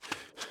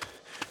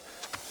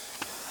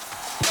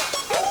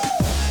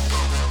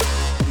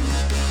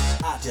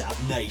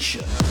Adapt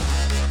Nation.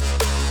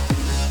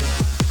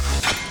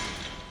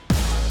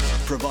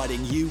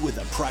 Providing you with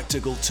the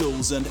practical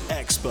tools and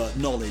expert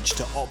knowledge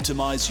to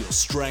optimize your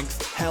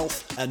strength,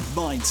 health, and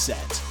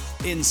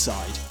mindset,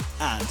 inside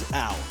and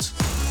out.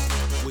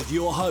 With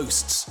your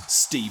hosts,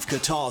 Steve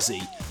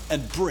Katarzi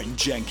and Bryn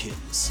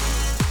Jenkins.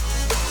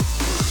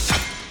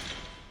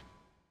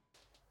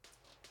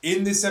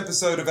 In this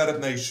episode of Adapt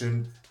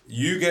Nation,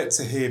 you get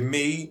to hear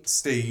me,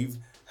 Steve,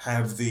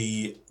 have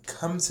the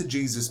come to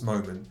Jesus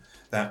moment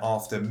that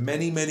after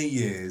many, many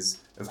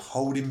years of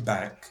holding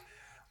back,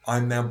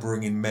 I'm now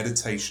bringing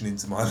meditation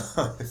into my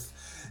life.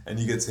 And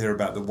you get to hear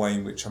about the way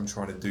in which I'm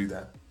trying to do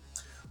that.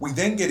 We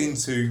then get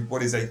into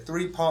what is a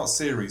 3-part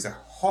series, a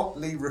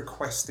hotly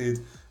requested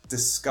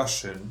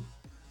discussion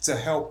to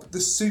help the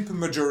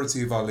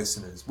supermajority of our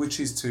listeners, which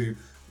is to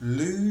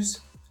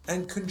lose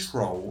and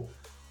control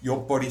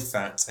your body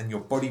fat and your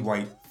body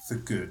weight for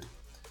good.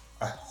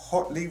 A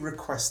hotly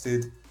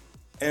requested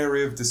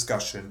area of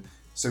discussion.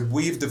 So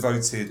we've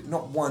devoted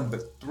not 1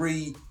 but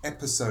 3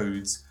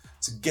 episodes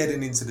to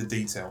getting into the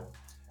detail.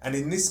 And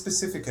in this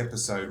specific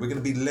episode, we're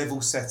going to be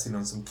level setting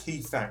on some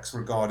key facts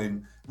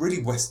regarding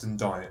really Western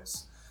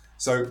diets.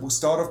 So we'll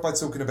start off by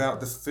talking about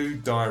the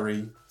food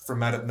diary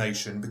from Adapt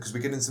Nation, because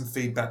we're getting some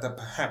feedback that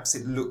perhaps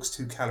it looks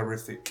too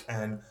calorific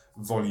and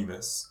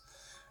voluminous.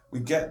 We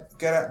get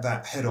at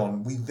that head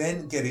on. We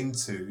then get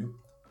into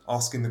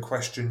asking the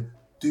question,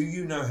 do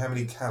you know how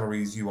many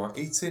calories you are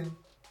eating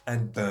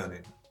and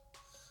burning?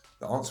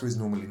 The answer is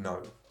normally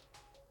no.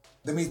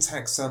 Then we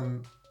attack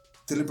some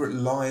deliberate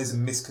lies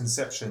and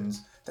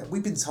misconceptions that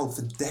we've been told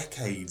for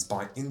decades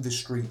by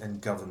industry and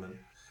government.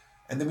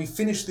 And then we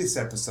finish this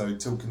episode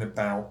talking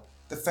about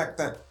the fact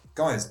that,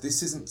 guys,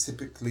 this isn't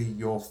typically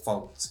your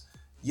fault.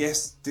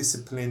 Yes,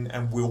 discipline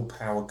and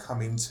willpower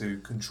come into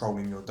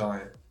controlling your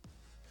diet,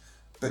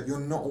 but you're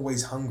not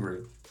always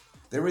hungry.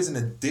 There is an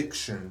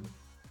addiction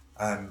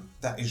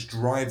that is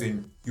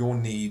driving your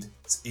need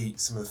to eat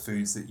some of the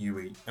foods that you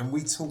eat. And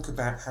we talk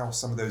about how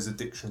some of those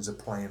addictions are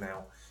playing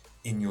out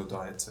in your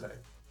diet today.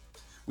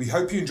 We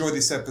hope you enjoy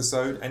this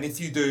episode, and if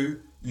you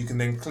do, you can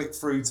then click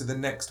through to the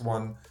next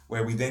one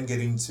where we then get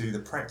into the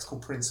practical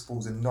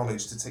principles and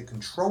knowledge to take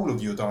control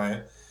of your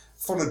diet,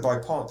 followed by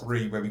part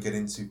 3 where we get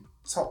into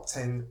top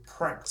 10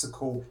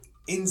 practical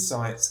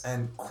insights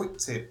and quick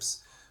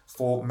tips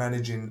for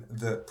managing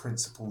the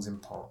principles in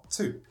part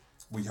 2.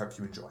 We hope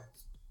you enjoy.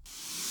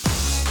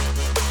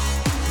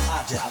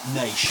 Adapt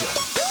Nation.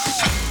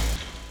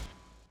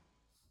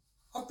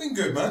 I've been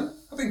good, man.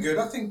 I've been good.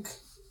 I think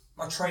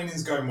my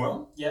training's going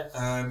well. Yeah.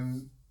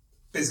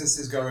 Business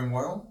is going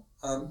well.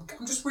 I'm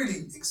just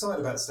really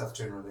excited about stuff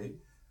generally.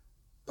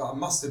 But I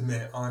must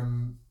admit,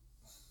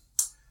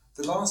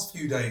 the last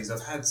few days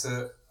I've had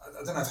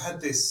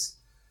this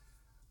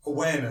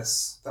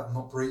awareness that I'm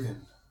not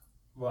breathing.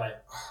 Right.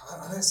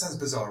 I know it sounds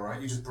bizarre,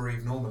 right? You just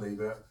breathe normally,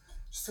 but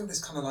I just feel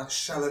this kind of like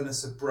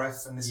shallowness of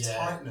breath and this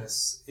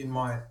tightness in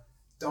my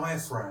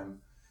diaphragm.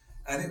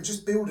 And it was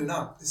just building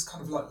up this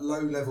kind of like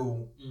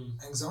low-level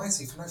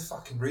anxiety for no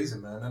fucking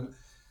reason, man. And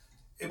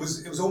it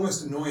was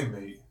almost annoying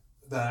me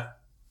that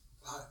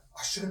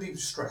I shouldn't be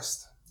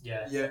stressed.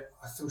 Yeah. Yet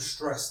I feel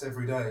stressed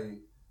every day,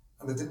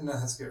 and I didn't know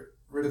how to get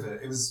rid of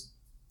it.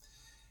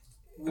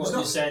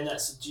 You're saying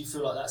do you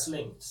feel like that's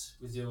linked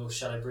with your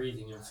shallow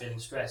breathing and feeling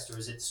stressed, or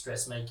is it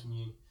stress making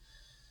you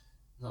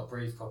not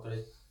breathe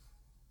properly?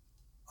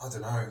 I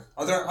don't know.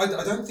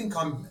 I don't think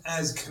I'm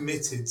as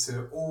committed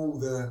to all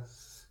the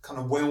kind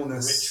of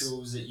wellness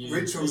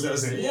rituals that I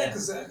was in. Yeah,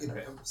 because at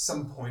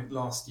some point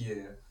last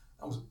year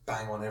I was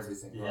bang on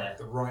everything. Yeah. Right?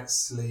 The right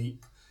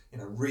sleep,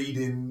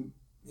 reading,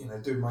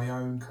 doing my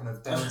own kind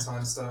of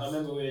downtime stuff. I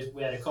remember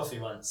we had a coffee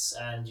once,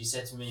 and you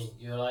said to me,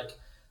 you were like,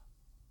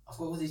 I've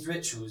got all these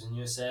rituals, and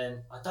you were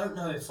saying, I don't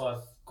know if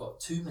I've got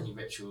too many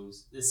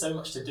rituals. There's so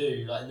much to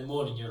do. Like in the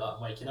morning, you're like,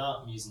 I'm waking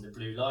up, I'm using the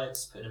blue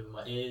lights, putting them in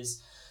my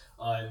ears,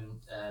 I'm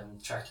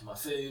tracking my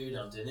food,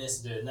 I'm doing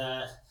this and doing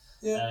that.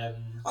 Yeah,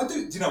 I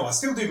do. I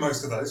still do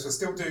most of those. I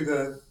still do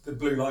the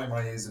blue light in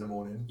my ears in the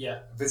morning.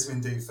 Yeah.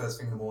 Vitamin D first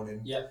thing in the morning.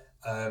 Yeah.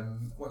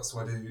 What else do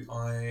I do?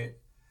 I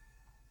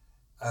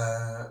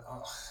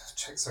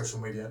check social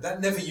media. That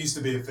never used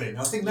to be a thing.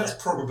 I think that's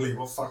probably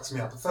what fucks me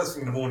up. The first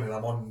thing in the morning,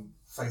 I'm on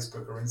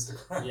Facebook or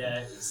Instagram.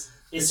 Yeah,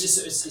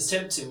 it's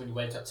tempting when you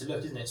wake up to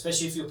look, isn't it?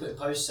 Especially if you're putting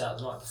posts out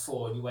the night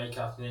before and you wake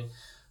up and think,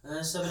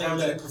 how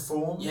they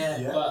perform.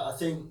 Yeah, but I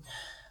think,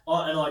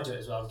 and I do it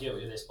as well, I'm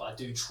guilty of this, but I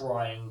do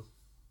try and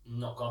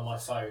not go on my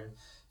phone.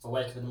 If I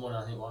wake up in the morning,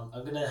 I think, well,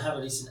 I'm going to have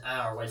at least an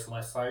hour away from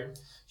my phone.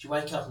 If you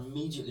wake up,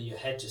 immediately your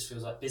head just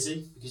feels like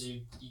busy, because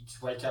you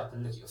just wake up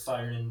and look at your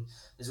phone and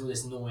there's all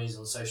this noise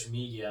on social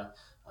media.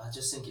 I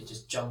just think it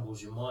just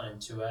jumbles your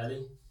mind too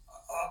early.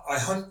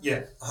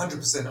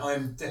 100%.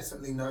 I'm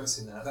definitely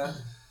noticing that.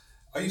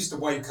 I used to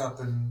wake up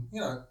and,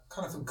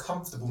 kind of feel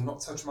comfortable not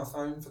touching my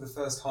phone for the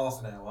first half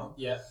an hour.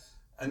 Yeah.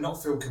 And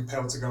not feel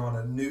compelled to go on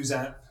a news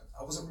app.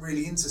 I wasn't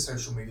really into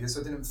social media,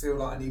 so I didn't feel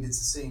like I needed to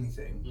see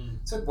anything.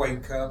 So I'd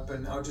wake up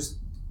and I'd just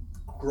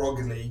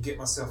groggily get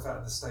myself out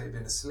of the state of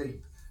being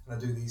asleep, and I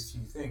do these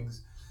few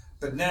things.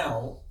 But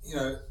now,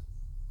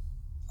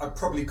 I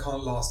probably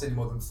can't last any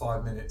more than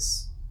 5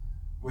 minutes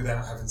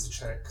without having to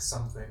check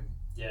something.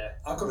 Yeah.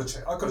 I've got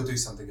to do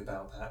something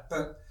about that.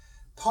 But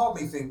part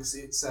of me thinks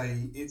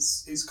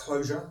it's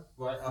closure.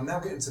 Right. I'm now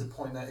getting to the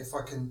point that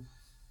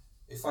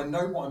if I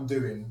know what I'm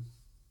doing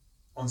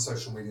on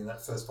social media in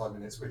that first 5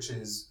 minutes, which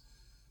is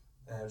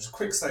just a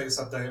quick status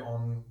update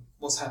on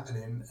what's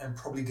happening, and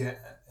probably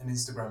get an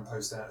Instagram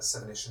post out at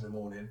 7ish in the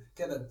morning,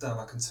 get that done,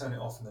 I can turn it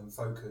off and then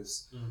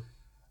focus.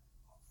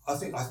 I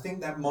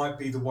think that might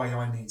be the way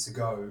I need to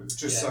go,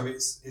 just so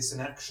it's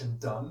an action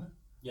done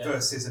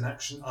versus an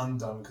action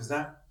undone, because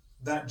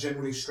that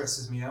generally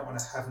stresses me out when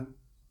I haven't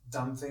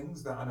done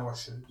things that I know I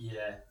should.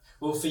 Yeah.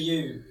 Well, for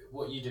you,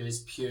 what you do is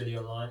purely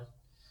online.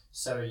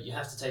 So you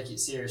have to take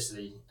it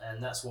seriously,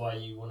 and that's why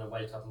you want to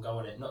wake up and go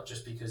on it, not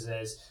just because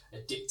there's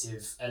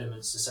addictive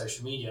elements to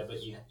social media,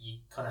 but you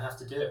kind of have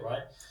to do it,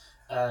 right?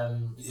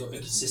 You've got to be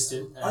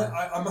consistent.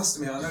 I must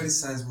admit, I know this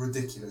sounds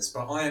ridiculous,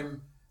 but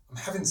I'm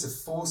having to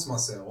force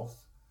myself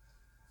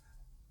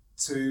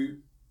to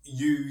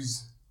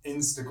use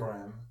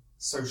Instagram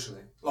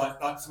socially,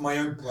 like for my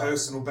own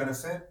personal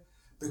benefit,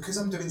 because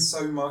I'm doing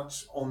so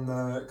much on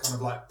the kind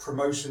of like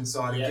promotion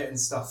side and getting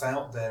stuff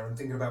out there and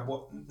thinking about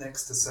what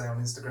next to say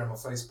on Instagram or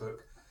Facebook.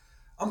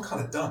 I'm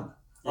kind of done,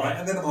 right?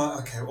 And then I'm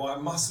like, okay, well, I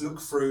must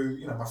look through,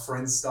 my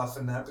friends' stuff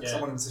and that, because I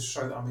want them to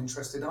show that I'm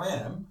interested. I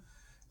am,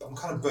 but I'm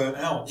kind of burnt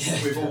out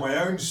with all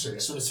my own shit.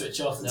 Just want to switch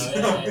off now. So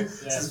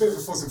it's a bit of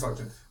a forcing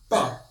function.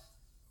 But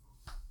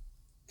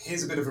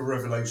here's a bit of a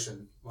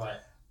revelation. Right.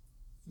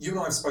 You and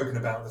I have spoken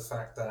about the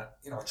fact that,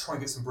 I try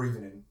and get some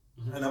breathing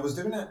in. And I was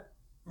doing it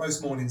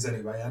most mornings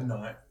anyway, and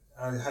night.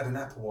 I had an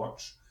Apple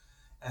Watch,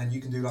 and you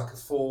can do like a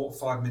 4 or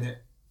 5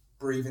 minute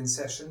breathing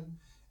session,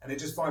 and it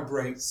just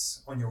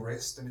vibrates on your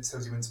wrist, and it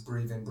tells you when to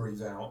breathe in,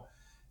 breathe out,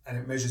 and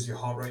it measures your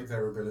heart rate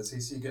variability,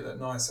 so you get that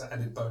nice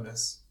added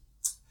bonus.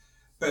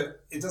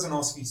 But it doesn't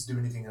ask you to do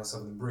anything else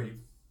other than breathe.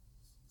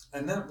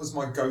 And that was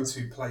my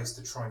go-to place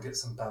to try and get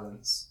some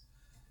balance.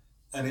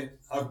 And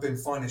I've been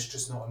finding it's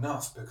just not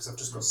enough, because I've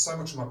just got so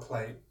much on my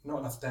plate, not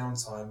enough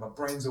downtime, my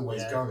brain's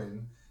always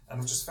going, and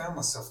I've just found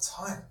myself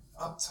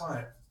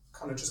uptight,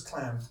 kind of just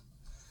clammed.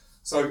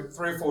 So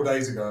 3 or 4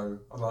 days ago,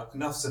 I was like,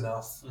 enough's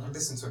enough. I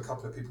listened to a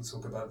couple of people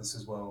talk about this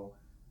as well.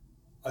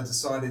 I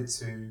decided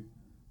to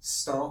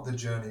start the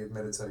journey of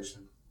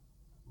meditation.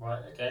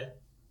 Right, okay.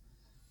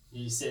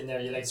 You sitting there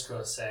with your legs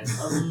crossed saying,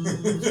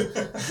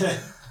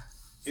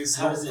 It's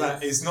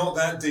not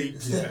that deep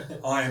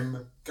yet.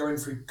 I'm going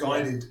through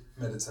guided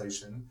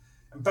meditation.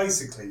 And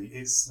basically,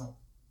 it's not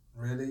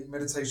really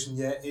meditation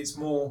yet. It's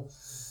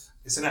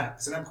an app.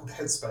 It's an app called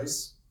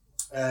Headspace.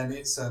 And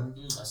it's I've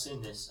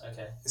seen this.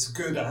 Okay. It's a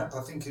good app.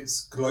 I think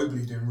it's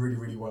globally doing really,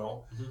 really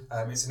well.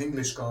 It's an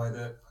English guy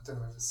that, I don't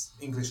know if it's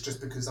English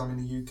just because I'm in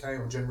the UK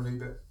or generally,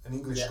 but an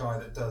English guy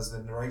that does the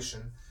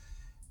narration.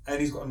 And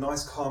he's got a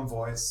nice, calm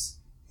voice.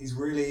 He's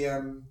really,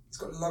 he's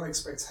got low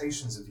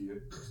expectations of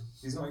you.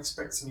 He's not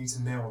expecting you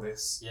to nail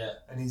this. Yeah.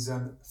 And he's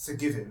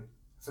forgiving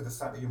for the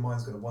fact that your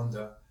mind's going to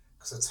wander.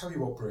 Because I tell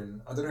you what,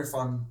 Bryn, I don't know if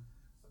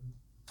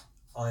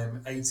I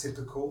am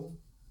atypical,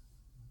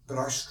 but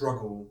I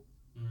struggle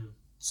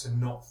to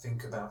not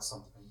think about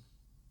something.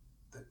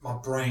 That my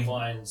brain...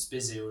 Mine's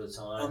busy all the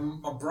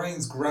time. My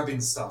brain's grabbing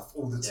stuff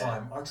all the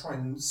time. I try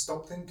and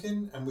stop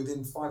thinking, and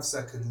within 5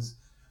 seconds,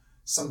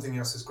 something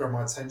else has grabbed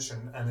my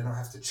attention, and then I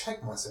have to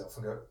check myself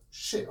and go,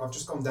 shit, I've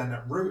just gone down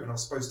that route and I'm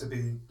supposed to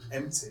be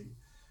empty.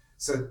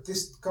 So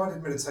this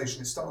guided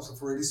meditation, it starts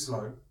off really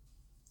slow.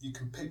 You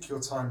can pick your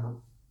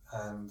time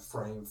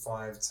frame,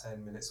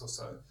 5-10 minutes or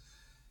so.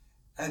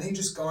 And he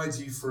just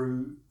guides you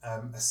through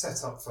a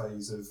setup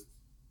phase of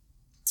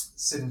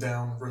sitting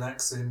down,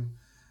 relaxing,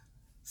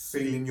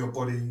 feeling your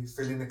body,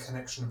 feeling the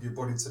connection of your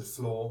body to the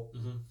floor,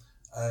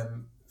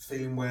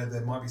 feeling where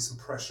there might be some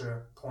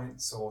pressure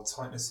points or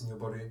tightness in your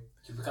body.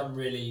 You become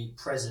really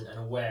present and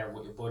aware of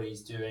what your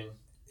body's doing.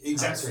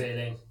 Exactly. How it's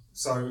feeling.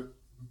 So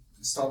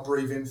start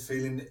breathing,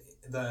 feeling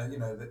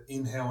the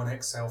inhale and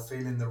exhale,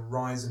 feeling the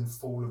rise and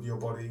fall of your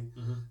body.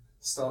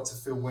 Start to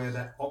feel where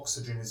that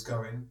oxygen is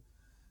going.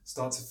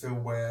 Start to feel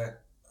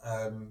where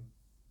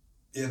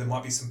there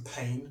might be some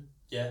pain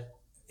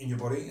in your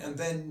body, and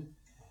then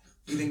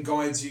he then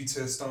guides you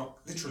to start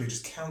literally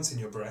just counting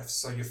your breaths.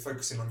 So you're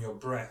focusing on your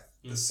breath,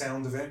 the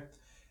sound of it,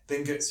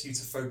 then gets you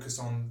to focus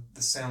on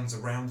the sounds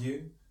around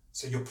you.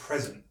 So you're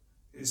present.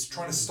 It's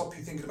trying to stop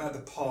you thinking about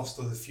the past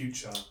or the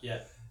future,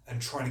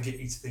 and trying to get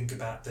you to think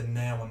about the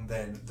now and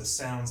then, the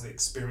sounds, the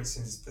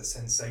experiences, the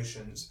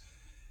sensations.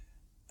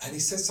 And he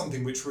says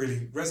something which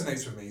really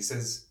resonates with me. He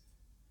says,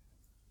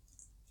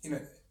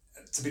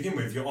 to begin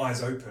with, your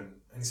eyes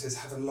open, and he says,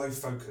 have a low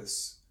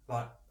focus.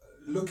 Like,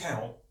 look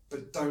out,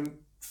 but don't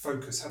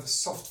focus. Have a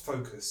soft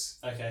focus.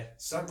 Okay.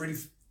 So don't really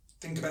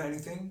think about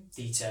anything.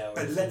 Detail.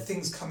 But let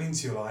things come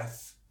into your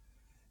life.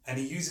 And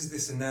he uses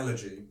this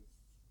analogy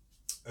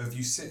of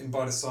you sitting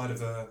by the side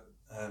of a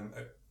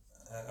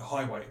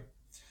highway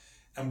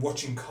and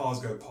watching cars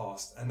go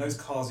past, and those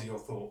cars are your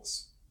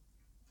thoughts.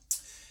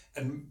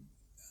 And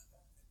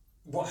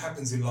what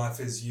happens in life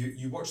is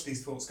you watch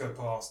these thoughts go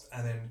past,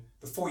 and then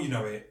before you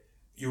know it,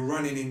 you're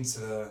running into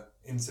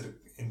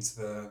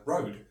the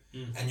road,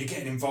 and you're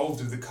getting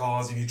involved with the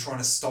cars, and you're trying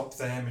to stop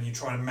them, and you're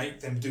trying to make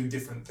them do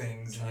different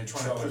things, and you're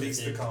trying to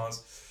police the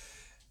cars,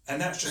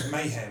 and that's just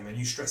mayhem, and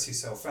you stress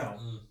yourself out.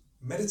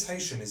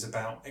 Meditation is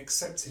about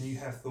accepting you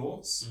have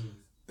thoughts,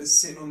 but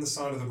sitting on the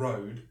side of the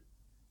road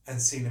and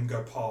seeing them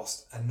go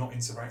past and not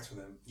interact with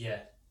them. Yeah.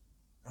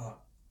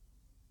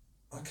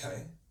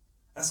 Okay.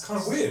 That's kind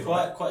of weird,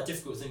 quite a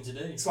difficult thing to do.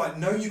 It's like,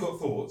 know you got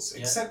thoughts,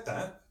 accept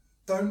that.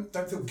 Don't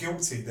feel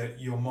guilty that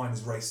your mind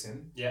is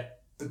racing. Yeah.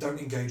 But don't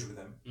engage with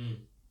them.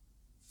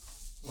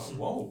 Like,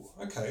 whoa,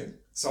 okay.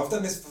 So I've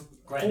done this for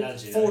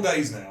four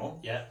days now.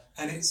 Yeah.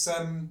 And it's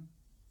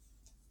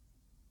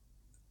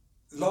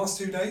last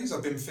 2 days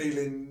I've been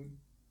feeling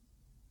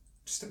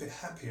just a bit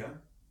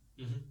happier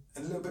and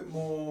a little bit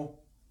more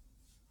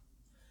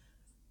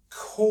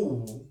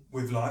cool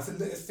with life,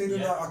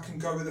 feeling like I can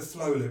go with the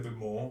flow a little bit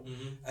more,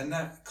 and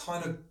that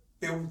kind of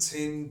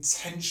built-in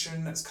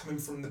tension that's coming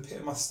from the pit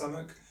of my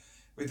stomach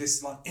with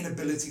this like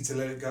inability to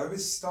let it go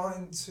is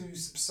starting to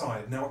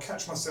subside. Now I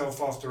catch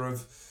myself after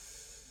of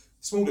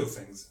small little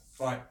things,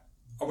 like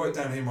I work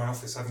down here in my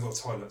office, I haven't got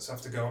a toilet, so I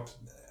have to go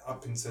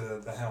up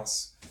into the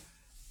house,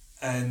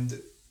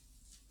 and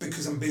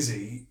because I'm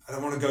busy I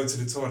don't want to go to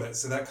the toilet,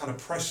 so that kind of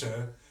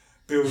pressure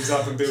builds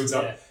up and builds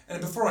up.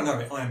 And before I know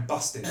it, I am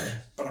busting,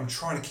 but I'm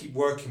trying to keep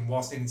working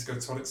whilst needing to go to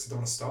the toilet, so I don't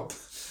want to stop.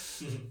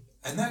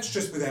 And that's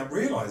just without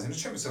realising. I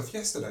checked myself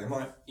yesterday, I'm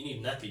like... You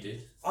need a nappy,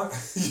 dude. all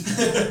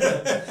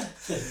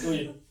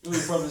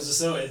your problems are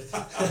sorted.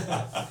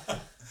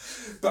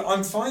 But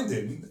I'm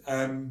finding,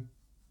 I'm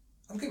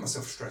getting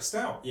myself stressed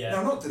out. Yeah.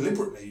 Now, not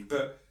deliberately,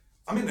 but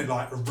I'm in a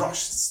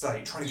rushed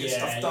state, trying to get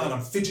stuff done.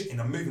 I'm fidgeting,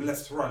 I'm moving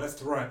left to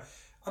right.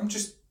 I'm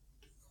just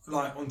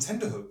like on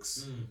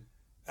tenterhooks.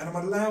 And I'm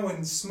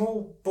allowing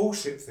small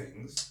bullshit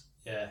things,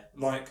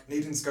 like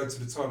needing to go to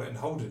the toilet and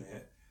holding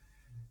it,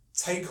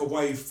 take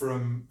away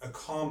from a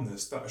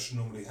calmness that I should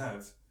normally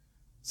have.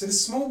 So the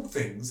small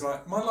things,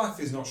 like my life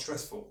is not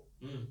stressful,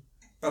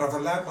 but I've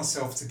allowed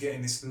myself to get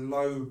in this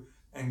low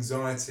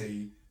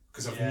anxiety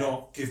because I've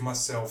not given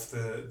myself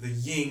the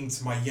yin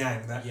to my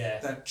yang,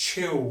 that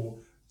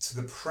chill to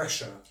the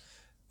pressure.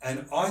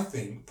 And I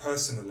think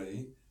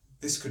personally,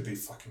 this could be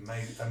fucking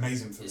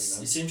amazing for me,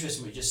 man. It's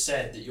interesting what you just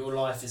said, that your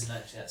life isn't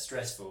actually that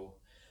stressful.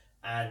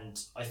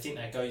 And I think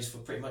that goes for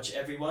pretty much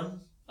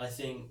everyone. I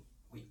think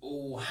we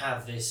all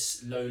have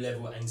this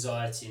low-level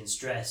anxiety and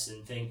stress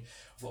and think,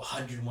 I've got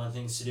 101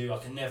 things to do, I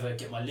can never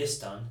get my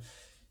list done.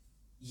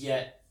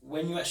 Yet,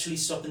 when you actually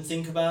stop and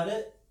think about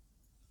it,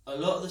 a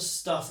lot of the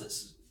stuff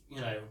that's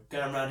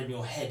going around in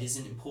your head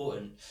isn't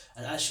important.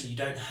 And actually, you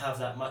don't have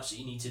that much that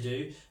you need to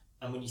do.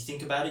 And when you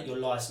think about it, your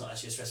life's not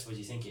actually as stressful as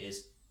you think it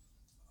is.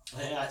 I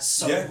think that's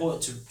so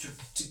important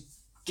to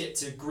get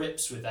to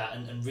grips with that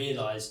and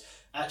realise,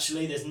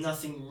 actually, there's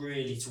nothing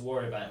really to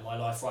worry about in my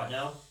life right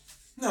now.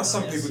 Now,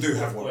 some people do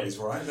have worries,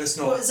 right? Let's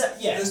not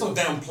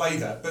downplay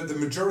that, but the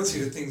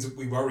majority of the things that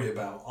we worry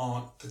about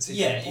aren't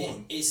particularly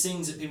important. It's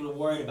things that people are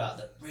worried about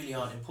that really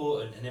aren't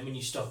important, and then when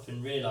you stop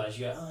and realise,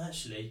 you go, oh,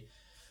 actually,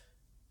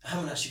 I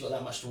haven't actually got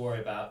that much to worry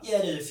about. Yeah,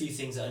 there's a few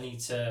things that I need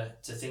to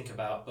think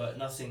about, but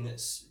nothing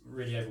that's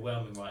really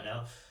overwhelming right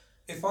now.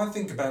 If I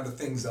think about the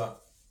things that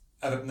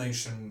Adapt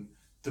Nation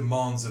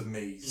demands of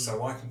me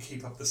so I can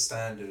keep up the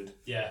standard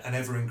and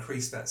ever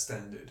increase that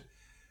standard,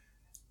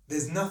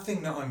 there's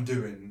nothing that I'm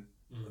doing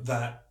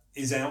that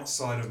is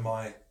outside of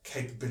my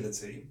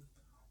capability,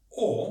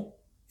 or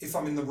if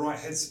I'm in the right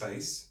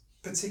headspace,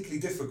 particularly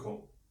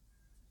difficult.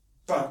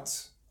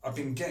 But I've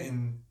been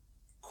getting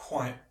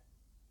quite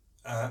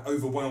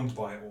overwhelmed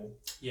by it all.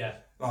 Yeah.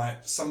 Like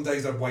some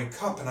days I'd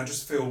wake up and I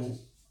just feel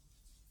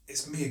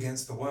it's me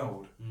against the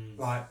world.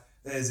 Like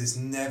there's this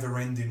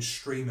never-ending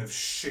stream of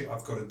shit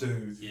I've got to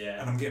do,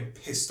 and I'm getting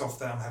pissed off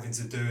that I'm having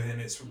to do it, and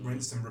it's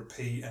rinse and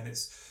repeat, and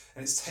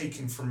it's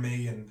taken from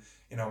me, and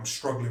I'm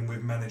struggling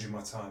with managing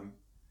my time.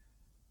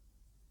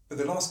 But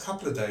the last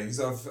couple of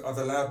days, I've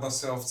allowed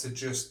myself to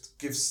just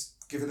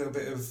give a little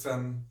bit of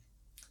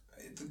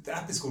the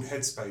app is called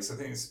Headspace. I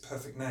think it's the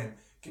perfect name.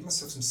 Give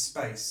myself some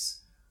space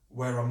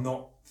where I'm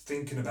not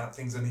thinking about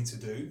things I need to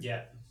do.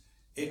 Yeah,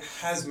 it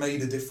has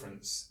made a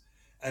difference.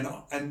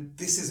 And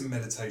this isn't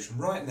meditation.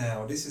 Right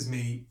now, this is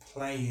me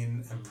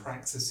playing and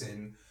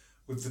practicing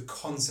with the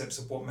concepts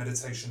of what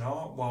meditation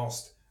are,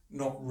 whilst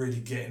not really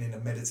getting in a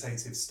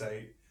meditative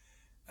state.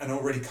 And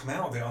already come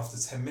out of it after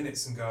 10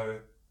 minutes and go,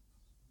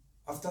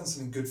 I've done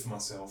something good for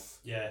myself.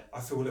 Yeah.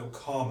 I feel a little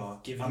calmer.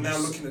 I'm now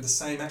looking at the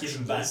same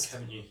action list.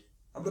 Haven't you?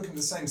 I'm looking at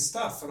the same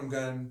stuff and I'm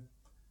going,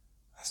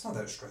 that's not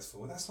that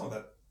stressful. That's not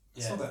that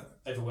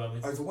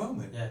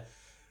overwhelming. Yeah.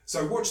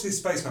 So watch this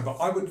space, man. But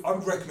I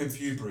would recommend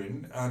for you,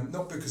 Bryn,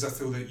 not because I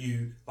feel that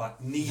you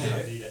need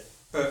it,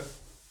 but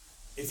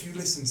if you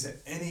listen to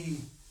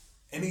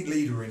any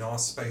leader in our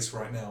space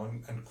right now,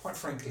 and quite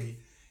frankly,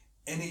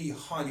 any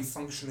highly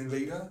functioning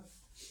leader,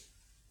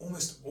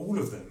 almost all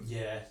of them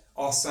Yeah.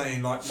 are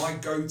saying, like, my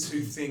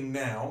go-to thing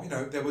now,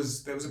 there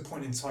was a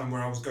point in time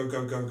where I was go,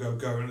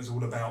 and it was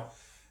all about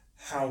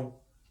how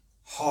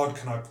hard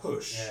can I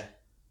push? Yeah.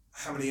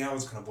 How many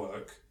hours can I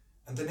work?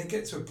 And then they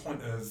get to a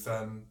point of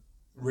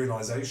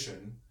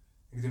realization,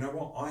 you know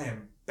what, I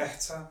am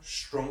better,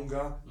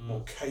 stronger,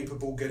 more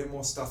capable, getting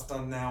more stuff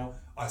done now.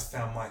 I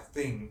found my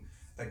thing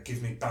that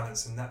gives me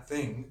balance, and that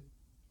thing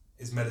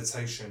is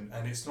meditation.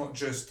 And it's not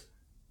just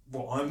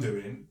what I'm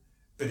doing,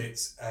 but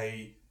it's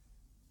a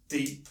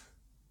deep,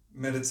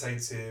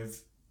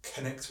 meditative,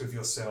 connect with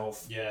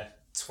yourself,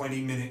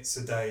 20 minutes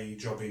a day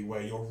jobby,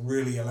 where you're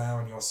really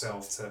allowing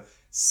yourself to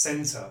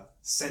center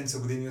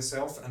within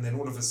yourself, and then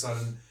all of a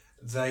sudden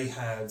they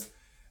have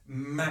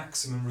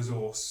maximum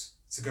resource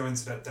to go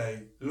into that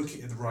day, look at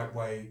it the right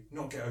way,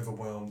 not get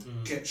overwhelmed,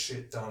 get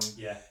shit done.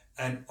 Yeah.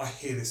 And I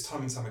hear this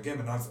time and time again,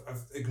 and I've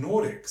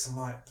ignored it because I'm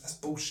like, that's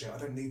bullshit, I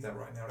don't need that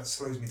right now, that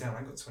slows me down, I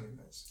ain't got 20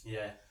 minutes.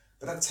 Yeah.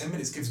 But that 10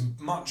 minutes gives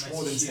much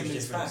more than 10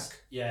 minutes difference. back.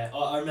 Yeah,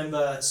 I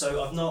remember,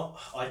 so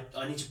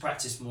I need to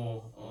practice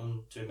more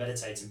on doing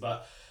meditating,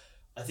 but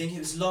I think it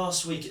was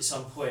last week at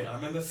some point, I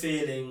remember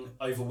feeling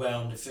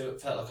overwhelmed,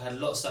 felt like I had a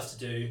lot of stuff to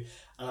do,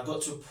 and I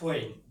got to a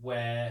point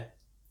where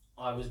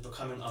I was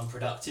becoming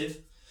unproductive.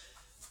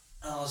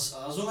 And I was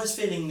almost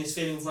feeling this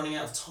feeling of running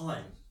out of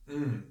time.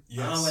 Yes.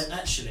 And I went,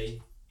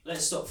 actually,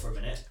 let's stop for a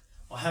minute.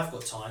 I have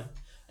got time,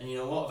 and you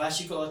know what?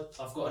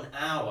 I've got an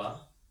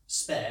hour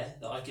spare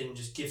that I can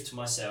just give to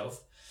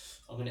myself.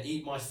 I'm going to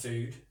eat my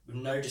food with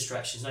no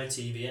distractions, no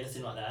TV,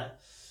 anything like that.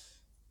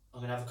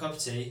 I'm going to have a cup of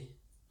tea,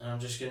 and I'm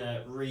just going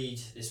to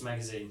read this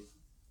magazine.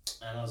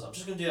 And I'm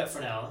just going to do that for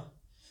an hour,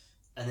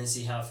 and then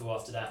see how I feel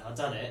after that. And I've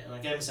done it, and I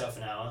gave myself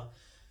an hour,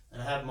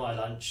 and I had my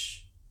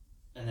lunch,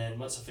 and then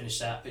once I finished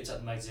that, picked up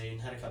the magazine,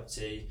 had a cup of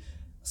tea,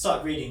 I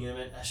started reading, and I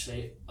went,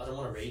 actually, I don't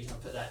want to read. I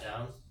put that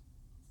down,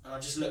 and I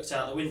just looked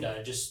out the window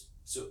and just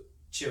sort of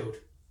chilled.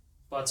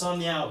 By the time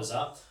the hour was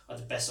up, I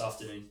had the best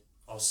afternoon.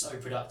 I was so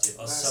productive.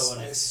 I was so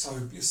on it.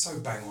 You're so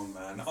bang on,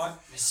 man.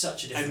 It's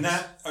such a difference. And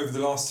that, over the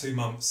last 2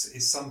 months,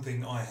 is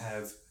something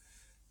I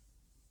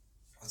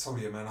told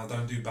you, man, I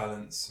don't do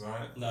balance,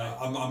 right? No.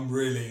 I'm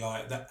really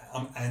like that.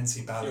 I'm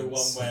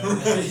anti-balance. You're one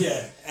way.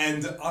 Yeah.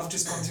 And I've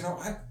just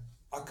gone,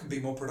 I can be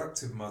more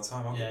productive in my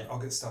time. I'll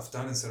get stuff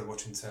done instead of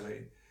watching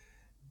telly.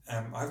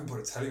 I haven't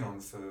put a telly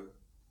on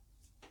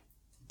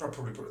I'll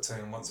probably put a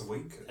telly on once a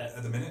week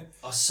at the minute.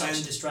 Oh,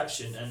 such a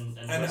distraction and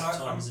waste of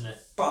time, isn't it?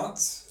 But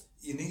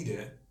you need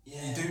it.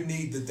 Yeah. You do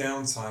need the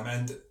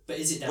downtime. But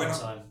is it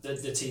downtime? The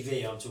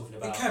TV I'm talking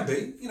about. It can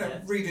be.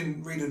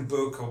 Reading a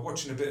book or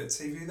watching a bit of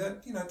TV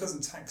that,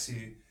 doesn't tax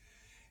you,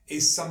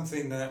 is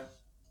something that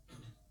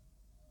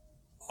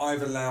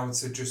I've allowed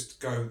to just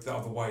go the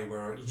other way,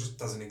 where it just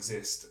doesn't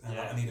exist, and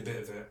I need a bit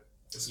of it.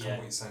 That's kind of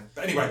what you're saying.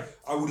 But anyway,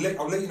 I'll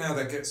let you know how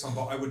that gets on.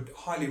 But I would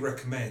highly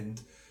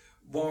recommend,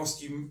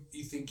 whilst you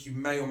think you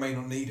may or may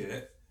not need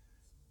it,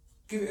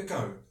 give it a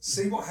go.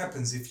 See what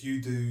happens if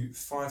you do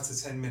 5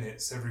 to 10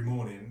 minutes every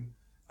morning.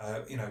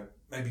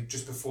 Maybe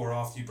just before or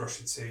after you brush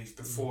your teeth,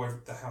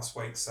 before the house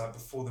wakes up,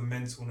 before the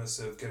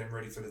mentalness of getting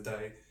ready for the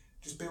day.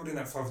 Just build in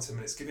that 5 or 10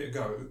 minutes. Give it a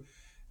go,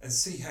 and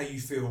see how you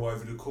feel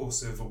over the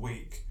course of a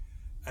week.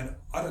 And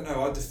I don't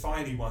know, I defy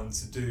anyone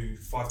to do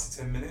 5 to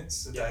 10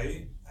 minutes a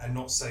day and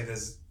not say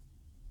there's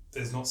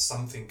not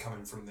something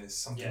coming from this,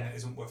 something that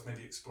isn't worth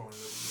maybe exploring a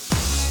little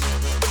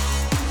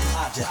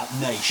more. Adapt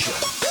Nation.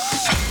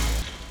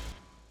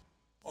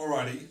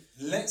 Alrighty,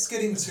 let's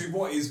get into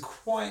what is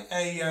quite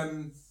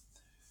an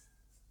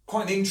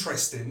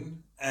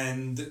interesting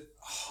and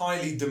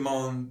highly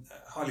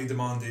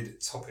demanded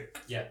topic.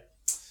 Yeah.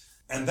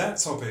 And that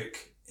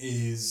topic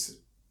is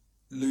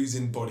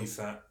losing body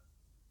fat.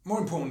 More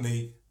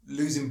importantly,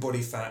 losing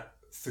body fat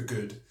for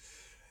good.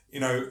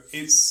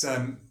 It's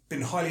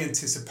been highly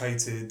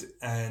anticipated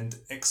and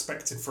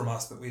expected from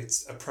us that we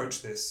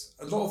approach this.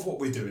 A lot of what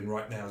we're doing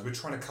right now is we're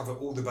trying to cover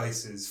all the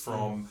bases,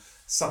 from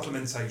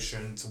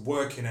supplementation to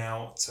working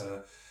out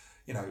to,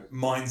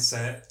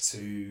 mindset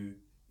to,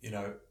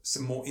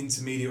 some more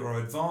intermediate or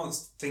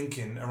advanced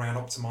thinking around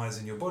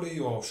optimizing your body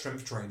or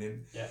strength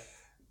training. Yeah.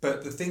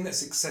 But the thing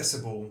that's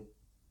accessible,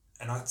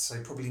 and I'd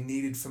say probably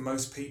needed for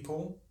most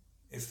people,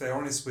 if they're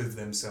honest with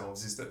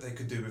themselves, is that they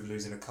could do with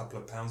losing a couple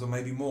of pounds or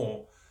maybe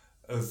more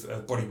of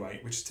body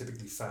weight, which is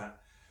typically fat.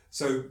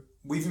 So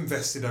we've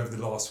invested over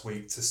the last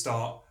week to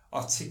start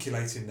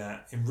articulating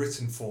that in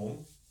written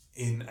form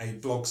in a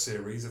blog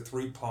series, a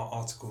 3-part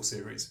article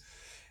series.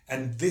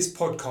 And this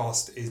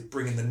podcast is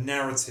bringing the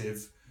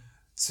narrative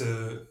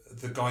to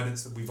the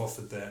guidance that we've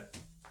offered there.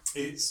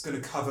 It's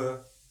going to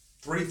cover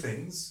 3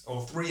 things,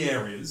 or 3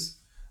 areas.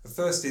 The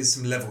first is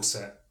some level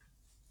set.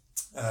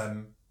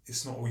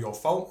 It's not all your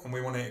fault, and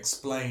we want to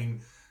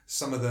explain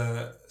some of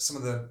the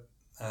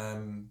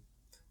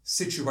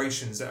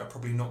situations that are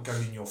probably not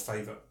going in your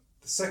favour.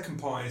 The second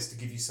part is to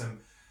give you some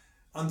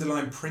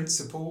underlying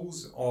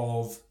principles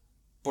of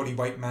body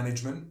weight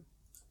management,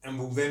 and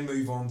we'll then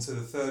move on to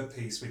the third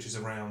piece, which is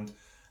around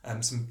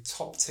some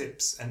top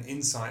tips and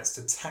insights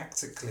to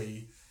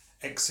tactically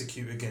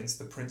execute against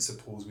the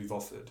principles we've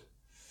offered.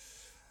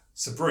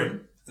 So,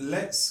 Bryn,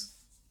 let's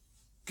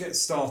get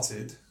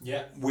started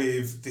Yeah.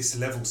 with this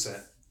level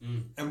set.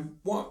 And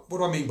what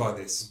do I mean by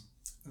this?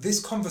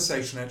 This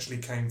conversation actually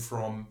came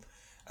from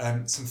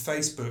some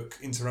Facebook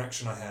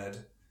interaction I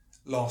had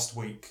last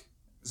week.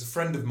 There's a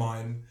friend of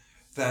mine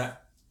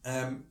that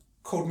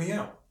called me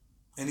out,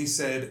 and he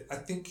said, I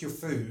think your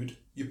food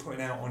you're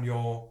putting out on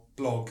your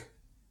blog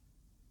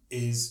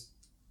is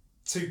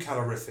too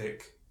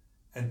calorific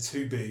and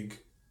too big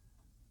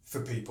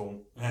for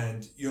people,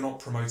 and you're not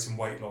promoting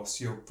weight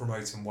loss, you're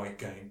promoting weight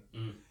gain.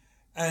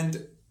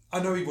 And I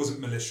know he wasn't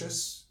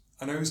malicious.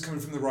 I know he was coming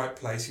from the right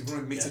place. He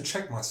wanted me to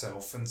check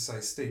myself and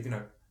say, Steve,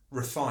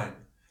 refine.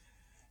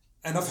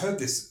 And I've heard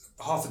this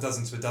half a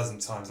dozen to a dozen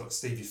times, like,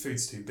 Steve, your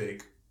food's too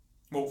big.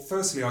 Well,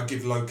 firstly, I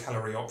give low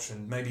calorie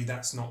option. Maybe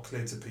that's not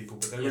clear to people,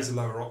 but there is a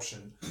lower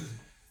option.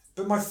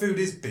 But my food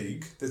is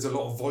big. There's a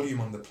lot of volume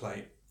on the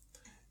plate.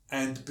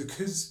 And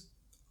because,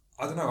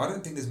 I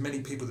don't think there's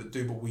many people that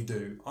do what we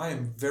do. I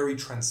am very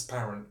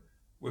transparent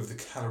with the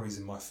calories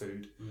in my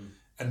food.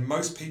 And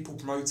most people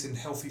promoting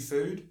healthy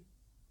food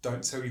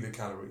don't tell you the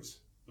calories.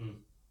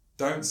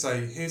 Don't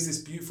say, here's this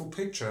beautiful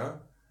picture,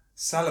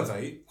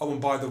 salivate, oh, and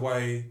by the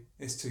way,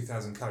 it's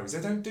 2,000 calories.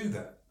 They don't do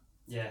that.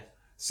 Yeah.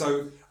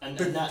 So, and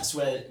that's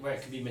where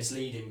it can be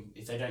misleading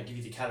if they don't give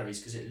you the calories,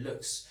 because it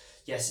looks,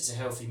 yes, it's a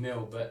healthy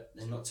meal, but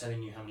they're not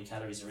telling you how many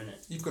calories are in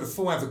it. You've got a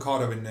full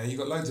avocado in there, you've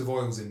got loads of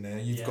oils in there,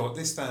 you've got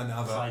this, that, and the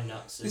other. Pine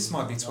nuts. This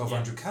might be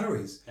 1,200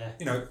 calories.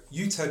 Yeah.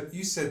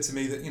 You said to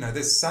me that,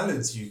 there's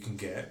salads you can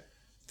get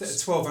that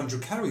are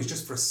 1,200 calories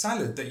just for a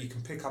salad that you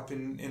can pick up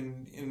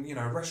in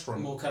a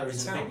restaurant. More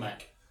calories than a Big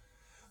Mac.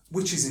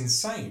 Which is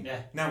insane.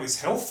 Yeah. Now,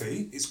 it's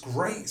healthy, it's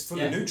great, it's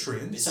full of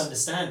nutrients. It's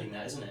understanding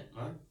that, isn't it?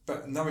 Right?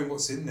 But knowing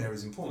what's in there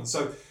is important.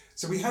 So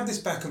we had this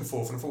back and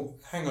forth, and I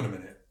thought, hang on a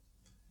minute.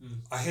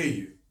 I hear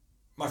you.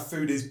 My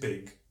food is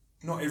big.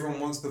 Not everyone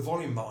wants the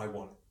volume that I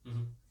want.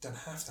 Don't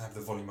have to have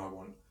the volume I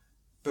want.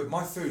 But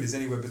my food is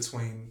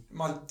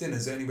my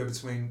dinners are anywhere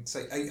between,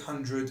 say,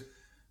 800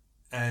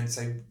 and,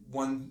 say,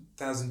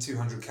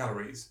 1,200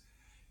 calories.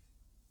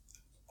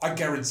 I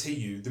guarantee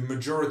you the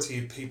majority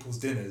of people's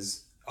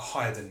dinners are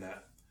higher than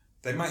that.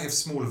 They may have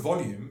smaller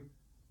volume,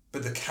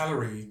 but the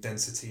calorie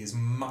density is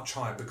much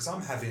higher, because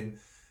I'm having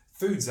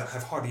foods that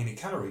have hardly any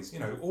calories.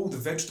 All the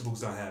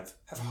vegetables I have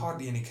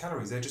hardly any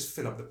calories. They just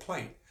fill up the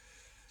plate.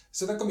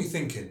 So that got me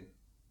thinking.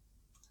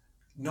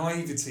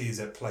 Naivety is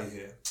at play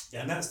here.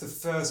 Yeah. And that's the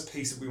first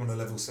piece that we want to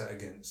level set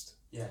against.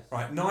 Yeah.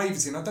 Right,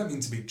 naivety, and I don't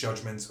mean to be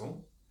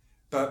judgmental,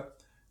 but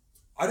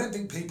I don't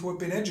think people have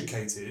been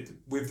educated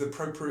with the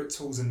appropriate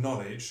tools and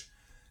knowledge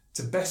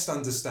to best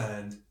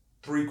understand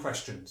 3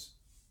 questions.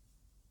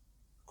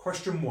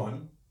 Question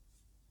 1,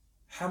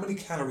 how many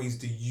calories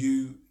do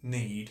you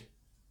need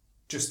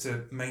just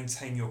to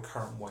maintain your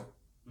current weight?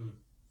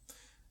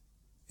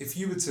 If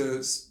you were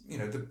to,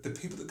 the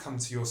people that come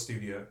to your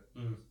studio,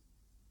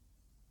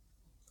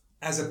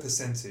 as a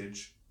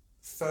percentage,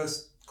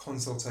 first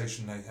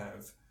consultation they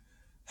have,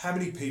 how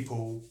many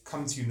people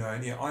come to you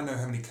knowing, I know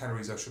how many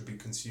calories I should be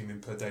consuming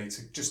per day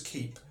to just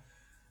keep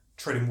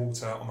treading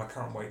water on my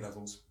current weight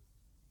levels?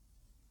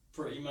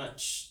 Pretty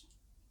much,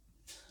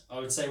 I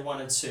would say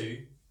 1 or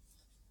 2.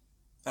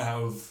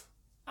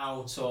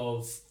 Out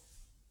of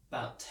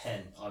about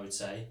 10, I would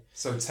say.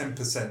 So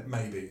 10%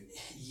 maybe.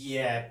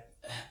 Yeah,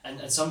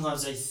 and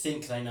sometimes they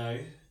think they know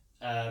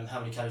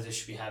how many calories they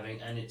should be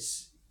having, and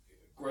it's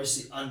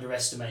grossly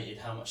underestimated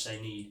how much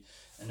they need.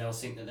 And they'll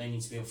think that they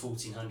need to be on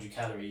 1,400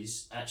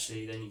 calories.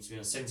 Actually, they need to be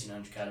on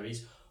 1,700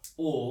 calories.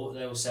 Or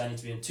they will say I need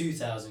to be on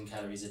 2,000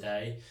 calories a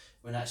day,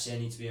 when actually I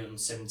need to be on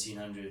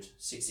 1,700,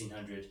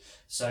 1,600.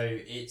 So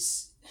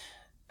it's...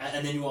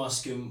 And then you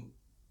ask them,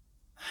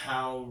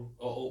 how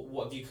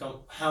have you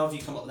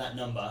come up with that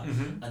number?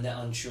 And they're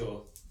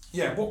unsure.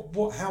 Yeah,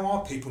 how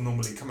are people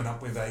normally coming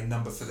up with a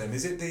number for them?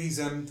 Is it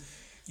these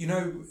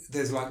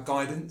there's like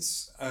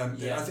guidance,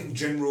 I think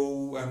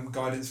general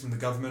guidance from the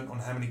government on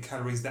how many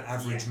calories the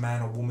average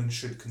man or woman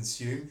should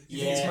consume?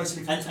 It's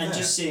mostly and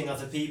just seeing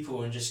other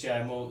people and just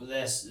going, well,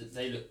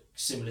 they look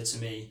similar to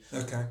me.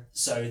 Okay.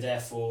 So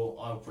therefore,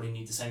 I'll probably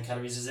need the same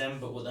calories as them.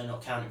 But what they're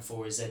not counting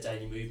for is their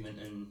daily movement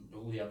and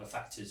all the other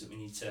factors that we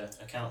need to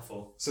account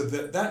for. So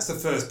that's the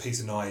first piece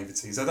of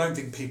naivety. Is I don't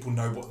think people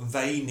know what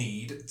they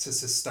need to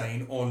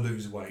sustain or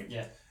lose weight.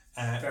 Yeah.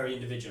 Very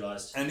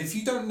individualised. And if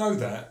you don't know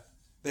that,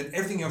 then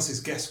everything else is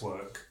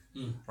guesswork.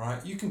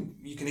 Right? You can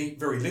eat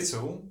very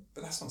little,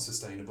 but that's not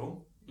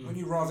sustainable. When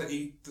you rather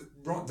eat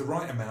the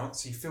right amount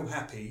so you feel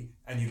happy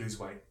and you lose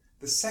weight.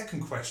 The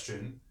second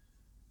question,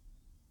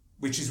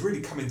 which is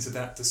really coming to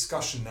that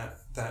discussion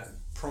that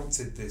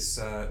prompted this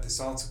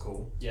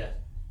article,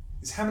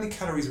 is how many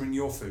calories are in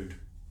your food?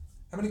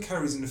 How many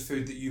calories in the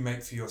food that you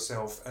make for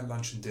yourself at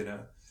lunch and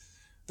dinner?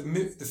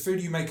 The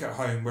food you make at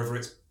home, whether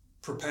it's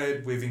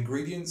prepared with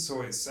ingredients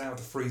or it's out of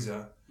the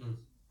freezer,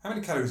 how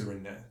many calories are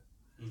in there?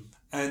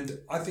 And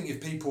I think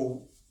if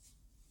people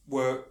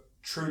were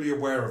truly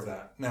aware of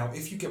that. Now,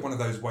 if you get one of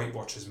those Weight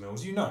Watchers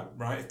meals,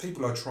 right? If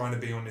people are trying to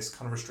be on this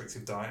kind of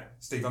restrictive diet,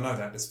 Steve, I know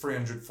that, there's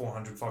 300,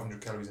 400,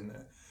 500 calories in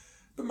there.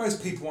 But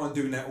most people aren't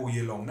doing that all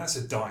year long. That's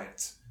a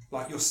diet.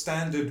 Like your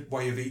standard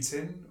way of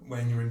eating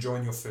when you're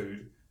enjoying your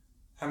food,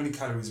 how many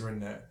calories are in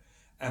there?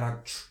 And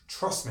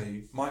trust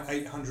me, my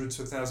 800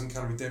 to 1,000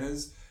 calorie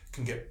dinners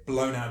can get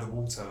blown out of the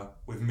water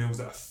with meals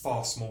that are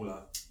far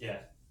smaller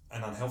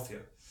and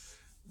unhealthier.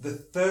 The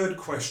third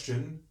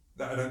question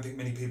that I don't think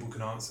many people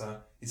can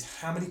answer is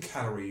how many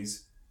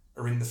calories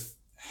are in the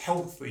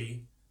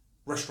healthy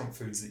restaurant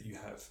foods that you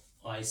have?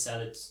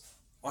 Salads.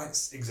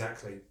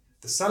 Exactly.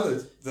 The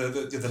salad,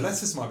 the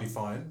lettuce might be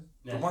fine,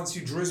 but once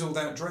you drizzle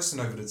that dressing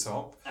over the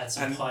top, add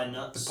some pine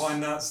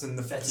nuts, and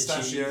the feta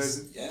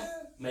pistachios, cheese,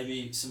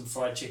 maybe some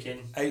fried chicken.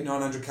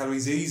 800-900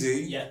 calories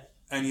easy. Yeah.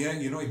 And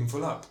you're not even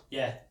full up.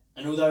 Yeah.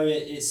 And although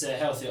it's a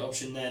healthier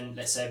option than,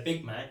 let's say, a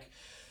Big Mac,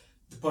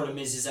 the problem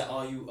is that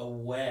are you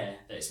aware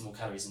that it's more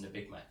calories than the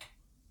Big Mac?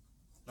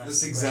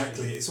 That's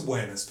exactly, it's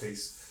awareness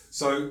piece.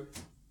 So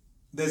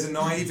there's a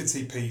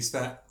naivety piece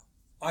that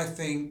I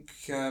think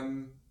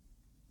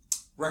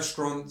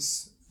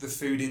restaurants, the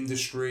food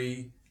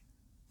industry,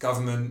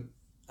 government,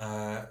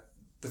 the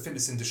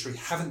fitness industry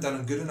haven't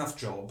done a good enough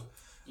job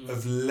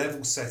of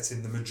level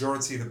setting the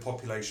majority of the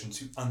population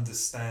to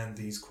understand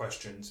these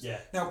questions. Yeah.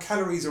 Now,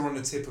 calories are on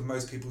the tip of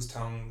most people's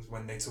tongues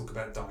when they talk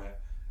about diet,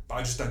 but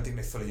I just don't think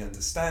they fully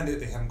understand it.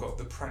 They haven't got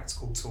the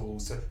practical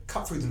tools to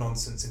cut through the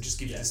nonsense and just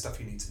give you the stuff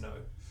you need to know.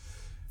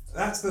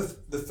 That's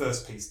the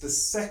first piece. The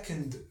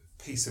second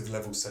piece of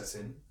level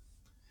setting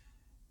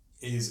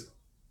is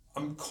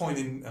I'm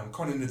coining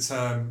the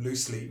term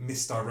loosely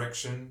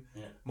misdirection.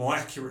 Yeah. More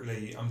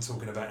accurately, I'm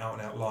talking about out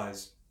and out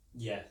lies.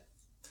 Yeah.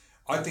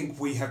 I think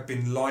we have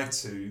been lied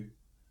to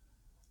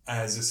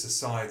as a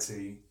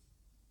society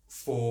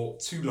for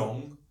too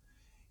long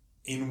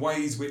in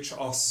ways which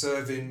are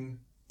serving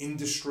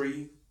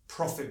industry,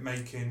 profit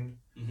making,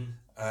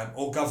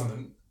 or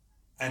government,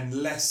 and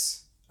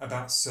less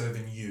about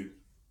serving you.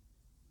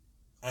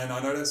 And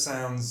I know that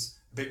sounds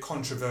a bit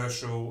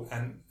controversial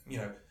and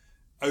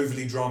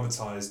overly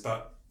dramatized,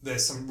 but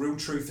there's some real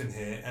truth in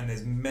here, and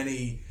there's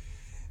many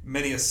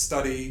a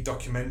study,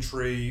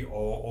 documentary,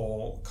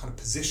 or kind of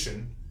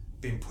position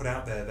being put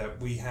out there that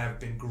we have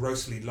been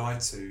grossly lied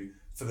to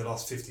for the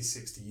last 50,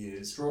 60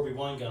 years. Strawberry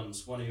wine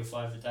gums, 1 of your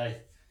 5 a day.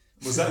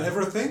 Was that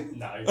ever a thing?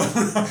 No.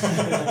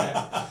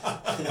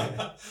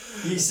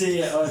 You see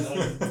it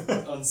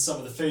on some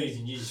of the food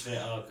and you just think,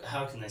 oh,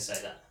 how can they say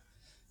that?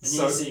 And you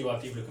can see why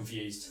people are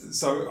confused.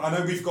 So I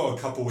know we've got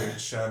a couple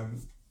which,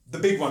 the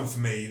big one for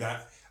me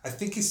that I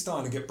think is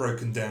starting to get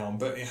broken down,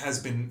 but it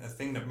has been a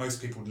thing that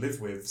most people live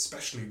with,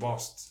 especially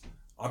whilst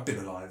I've been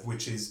alive,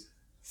 which is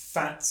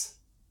fat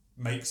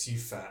makes you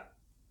fat.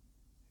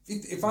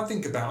 If I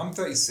think about, I'm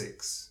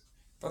 36,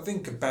 if I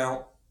think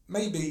about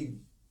maybe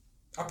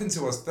up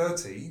until I was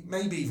 30,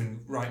 maybe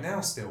even right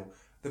now still,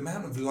 the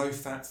amount of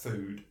low-fat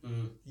food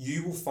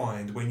you will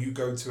find when you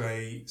go to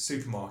a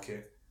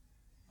supermarket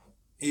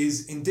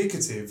is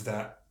indicative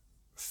that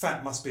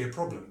fat must be a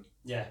problem.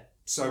 Yeah.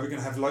 So we're going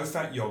to have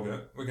low-fat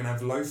yogurt, we're going to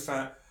have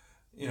low-fat,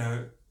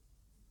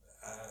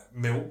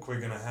 milk, we're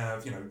going to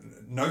have,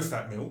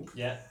 no-fat milk.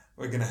 Yeah.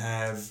 We're going to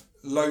have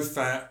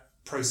low-fat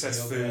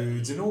processed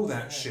foods and all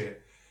that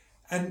shit.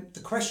 And the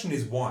question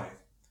is why?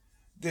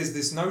 There's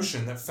this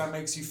notion that fat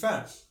makes you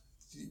fat.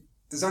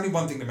 There's only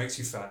one thing that makes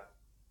you fat.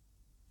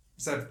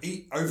 It's that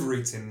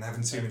overeating and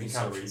having too many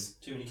calories.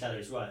 Too many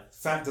calories, right.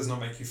 Fat does not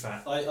make you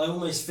fat. I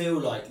almost feel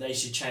like they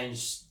should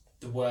change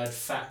the word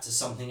fat to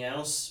something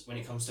else when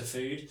it comes to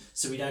food,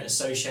 so we don't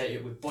associate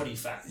it with body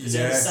fat. Because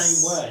they're the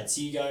same word.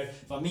 So you go,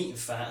 if I'm eating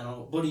fat and I've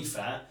got body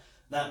fat,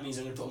 that means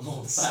I'm going to put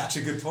more fat. Such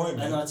a good point,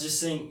 man. And I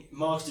just think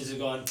marketers are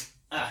going,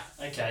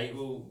 okay,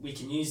 well, we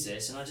can use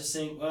this. And I just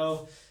think,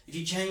 well, if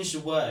you change the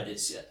word, it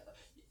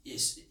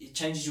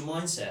changes your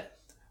mindset.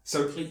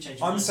 So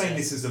I'm saying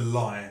this is a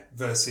lie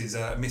versus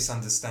a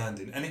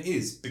misunderstanding, and it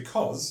is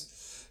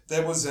because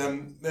there was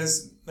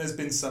there's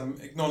been some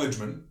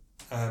acknowledgement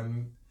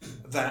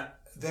that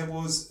there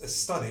was a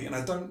study, and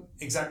I don't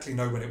exactly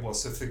know when it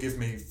was, so forgive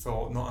me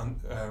for not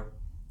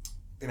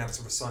being able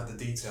to recite the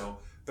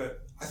detail,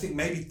 but I think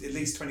maybe at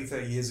least 20,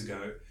 30 years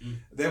ago,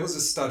 there was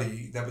a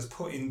study that was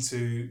put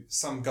into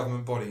some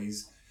government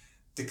bodies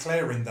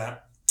declaring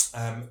that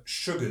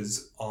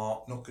sugars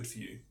are not good for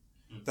you,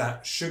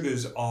 that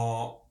sugars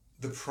are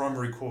the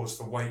primary cause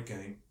for weight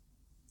gain.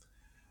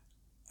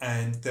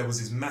 And there was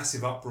this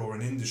massive uproar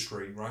in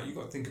industry, right? You've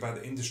got to think about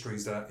the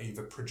industries that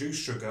either produce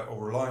sugar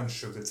or rely on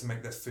sugar to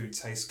make their food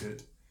taste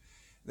good.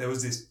 There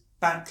was this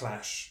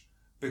backlash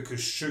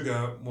because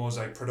sugar was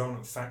a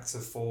predominant factor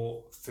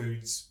for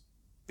foods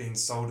being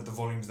sold at the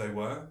volumes they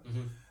were,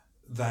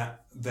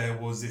 that there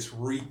was this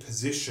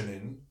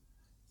repositioning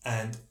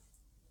and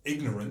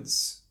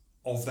ignorance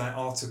of that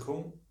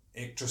article.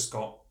 It just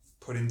got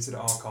put into the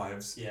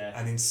archives. Yeah.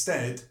 And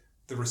instead,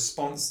 the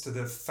response to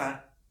the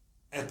fat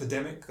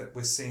epidemic that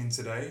we're seeing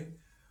today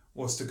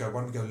was to go, why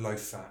don't we go low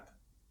fat?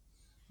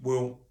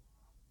 We'll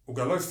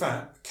go low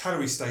fat,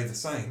 calories stay the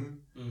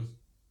same,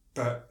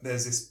 but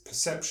there's this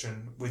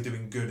perception we're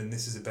doing good and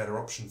this is a better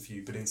option for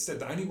you. But instead,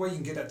 the only way you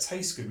can get that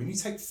taste good, when you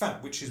take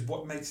fat, which is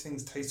what makes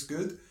things taste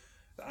good,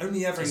 The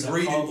only other It's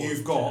like ingredient cardboard you've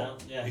to got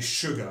do now, yeah. is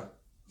sugar.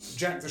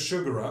 Jack the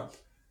sugar up,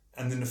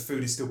 and then the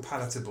food is still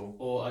palatable.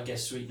 Or I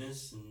guess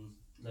sweeteners and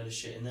a load of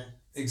shit in there.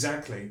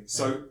 Exactly.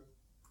 So,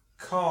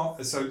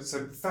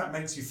 so fat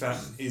makes you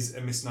fat is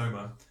a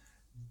misnomer.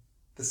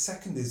 The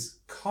second is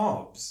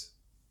carbs,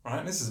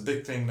 right? This is a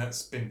big thing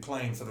that's been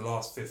playing for the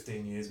last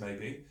 15 years,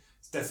 maybe.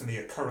 It's definitely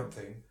a current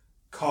thing.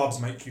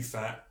 Carbs make you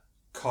fat.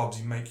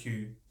 Carbs make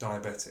you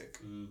diabetic.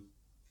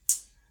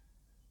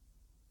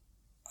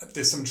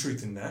 There's some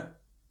truth in that.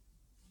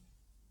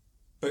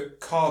 But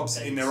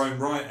carbs, in their own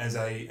right, as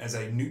a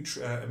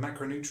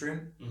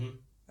macronutrient,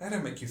 they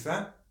don't make you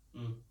fat.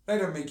 They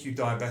don't make you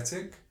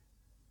diabetic.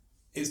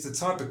 It's the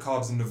type of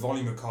carbs and the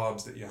volume of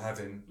carbs that you're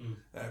having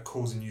that are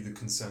causing you the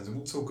concerns, and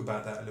we'll talk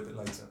about that a little bit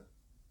later.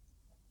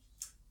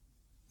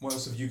 What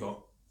else have you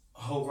got?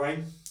 Whole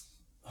grain.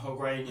 Whole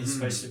grain is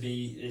supposed to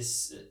be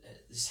this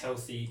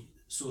healthy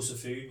source of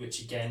food,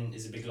 which again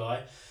is a big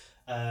lie.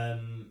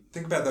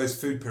 Think about those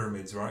food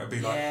pyramids, right? It'll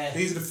be like,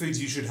 these are the foods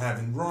you should have,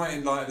 and right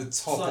in like at the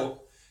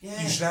top,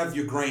 you should have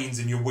your grains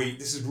and your wheat.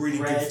 This is really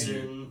bread good for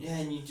you.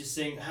 And you just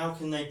think, how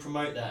can they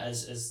promote that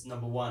as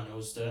number one, or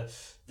as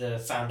the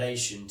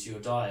foundation to your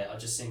diet? I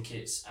just think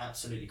it's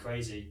absolutely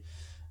crazy.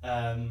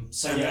 And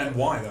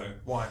why though?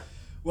 Why?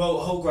 Well,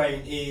 whole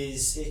grain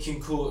it can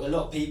cause, a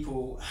lot of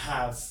people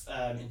have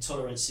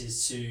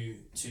intolerances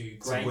to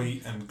grain. To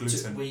wheat and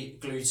gluten.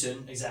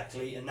 Gluten,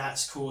 exactly. And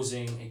that's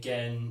causing,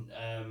 again,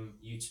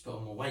 you to put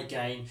on more weight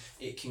gain.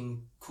 It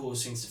can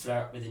cause things to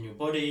flare up within your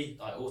body,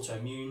 like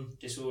autoimmune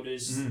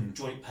disorders,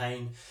 joint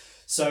pain.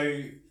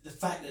 So the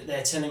fact that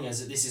they're telling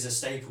us that this is a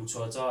staple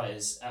to our diet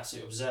is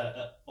absolutely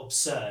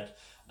absurd.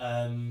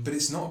 But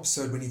it's not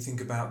absurd when you think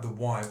about the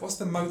why. What's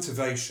the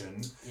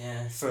motivation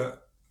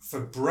for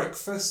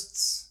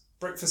breakfasts,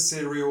 breakfast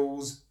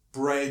cereals,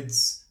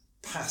 breads,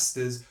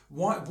 pastas?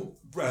 Why?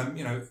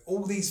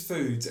 All these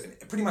foods,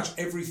 pretty much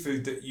every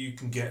food that you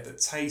can get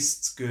that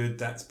tastes good,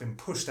 that's been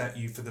pushed at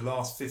you for the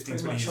last 15,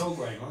 20 years. Whole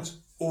grain, right?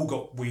 All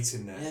got wheat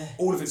in there. Yeah.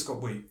 All of it's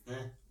got wheat. Yeah.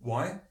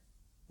 Why?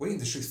 Wheat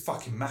industry is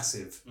fucking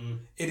massive.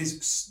 It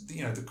is,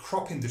 the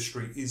crop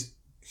industry is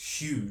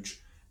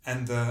huge,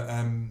 and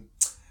the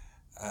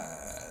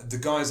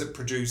guys that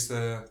produce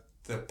the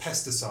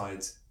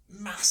pesticides,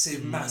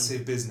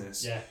 massive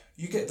business. Yeah.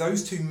 You get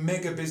those two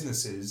mega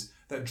businesses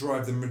that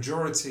drive the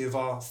majority of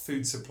our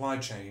food supply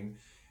chain,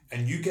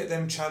 and you get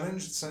them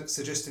challenged,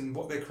 suggesting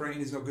what they're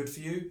creating is not good for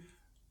you,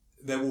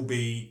 there will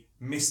be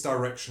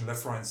misdirection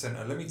left, right and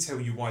centre. Let me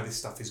tell you why this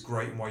stuff is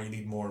great and why you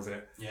need more of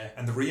it. Yeah.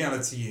 And the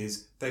reality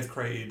is they've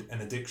created an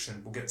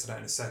addiction, we'll get to that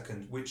in a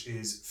second, which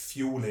is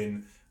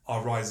fueling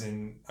our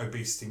rising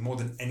obesity more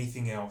than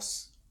anything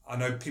else. I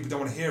know people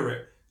don't want to hear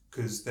it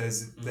because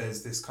there's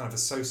this kind of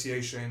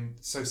association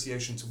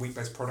to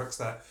wheat-based products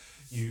that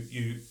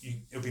you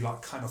it'll be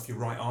like cutting off your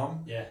right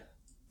arm. Yeah.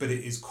 But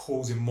it is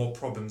causing more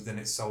problems than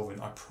it's solving,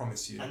 I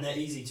promise you. And they're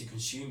easy to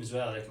consume as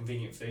well. They're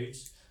convenient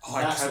foods.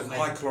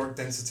 High caloric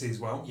density as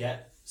well. Yeah.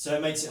 So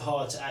it makes it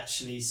hard to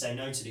actually say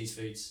no to these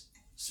foods.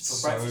 For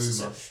So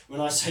breakfast. much. So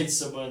when I say to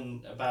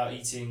someone about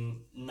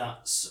eating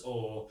nuts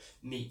or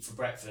meat for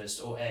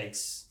breakfast or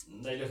eggs,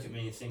 they look at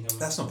me and think I'm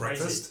That's not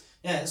crazy. breakfast.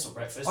 Yeah, that's not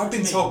breakfast. I've What do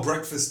been you told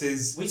breakfast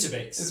is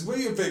Weetabix.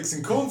 Weetabix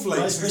and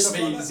cornflakes Rice and stuff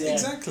like Krispies, that. yeah.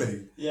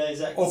 Exactly. Yeah,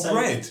 exactly. Or So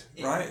bread,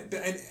 right?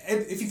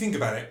 And if you think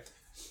about it,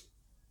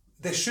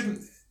 there's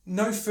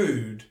no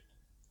food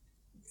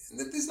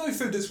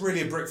that's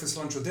really a breakfast,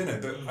 lunch or dinner,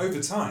 but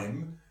over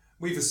time,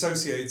 we've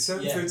associated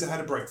certain foods that had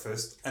a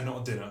breakfast and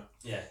not a dinner.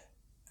 Yeah.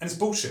 And it's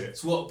bullshit.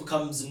 It's what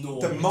becomes the norm.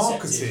 The and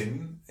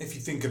marketing, if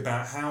you think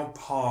about how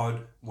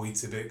hard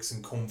Weetabix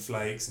and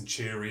cornflakes and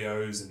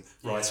Cheerios and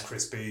Rice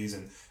Krispies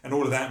and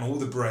all of that and all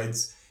the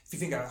breads, if you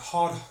think about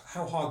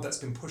how hard that's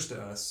been pushed at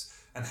us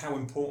and how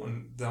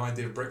important the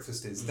idea of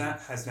breakfast is, that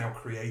has now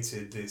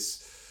created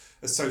this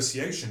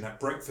association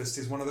that breakfast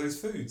is one of those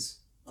foods.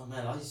 Oh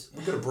man,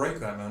 We've got to break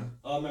that, man.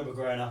 I remember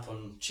growing up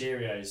on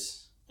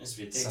Cheerios. I used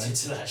to be addicted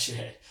to that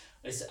shit.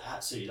 I used to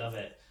absolutely love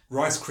it.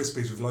 Rice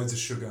Krispies with loads of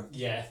sugar.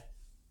 Yeah.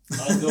 I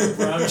thought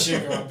brown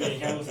sugar on being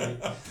healthy.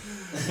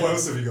 What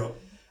else have you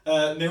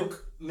got?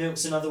 Milk.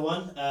 Milk's another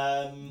one.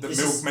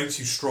 Milk makes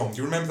you strong. Do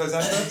you remember those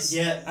adverts?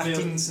 Yeah, milk,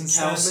 Atkins and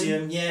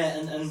calcium. Yeah,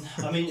 and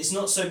I mean, it's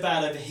not so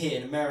bad over here.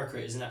 In America,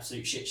 it is an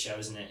absolute shit show,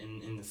 isn't it?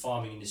 In the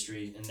farming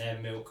industry and their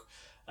milk,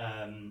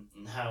 and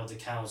how the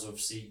cows are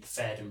obviously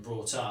fed and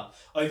brought up.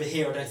 Over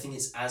here, I don't think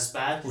it's as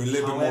bad. We're a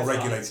little bit more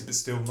regulated, but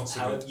still not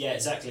so good. Yeah,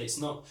 exactly. It's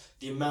not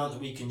the amount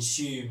that we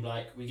consume.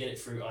 Like, we get it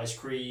through ice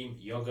cream,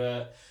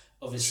 yogurt,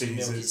 obviously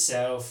milk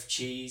itself,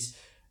 cheese.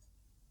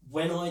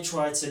 When I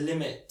tried to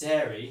limit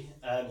dairy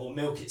or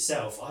milk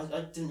itself, I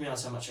didn't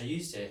realise how much I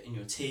used it in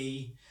your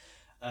tea.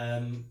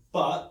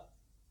 But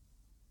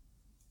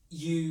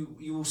you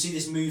will see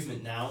this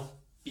movement now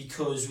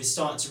because we're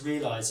starting to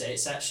realise that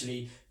it's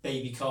actually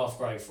baby calf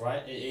growth,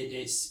 right?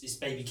 It's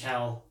baby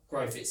cow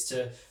growth. It's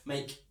to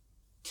make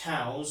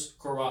cows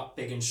grow up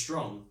big and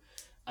strong,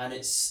 and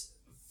it's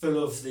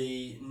full of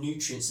the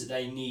nutrients that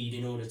they need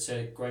in order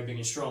to grow big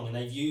and strong, and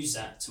they've used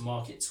that to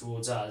market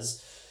towards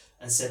us.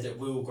 and said that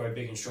we'll grow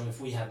big and strong if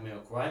we have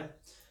milk, right?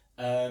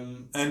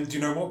 And you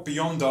know what?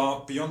 Beyond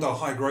our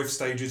high growth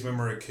stages when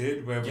we're a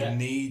kid, where we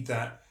need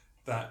that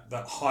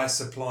high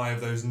supply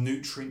of those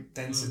nutrient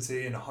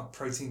density and a high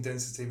protein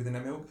density within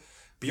our milk.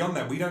 Beyond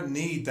that, we don't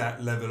need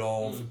that level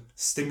of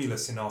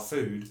stimulus in our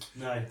food.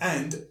 No.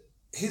 And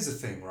here's the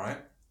thing, right?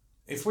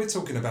 If we're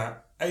talking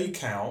about a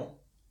cow,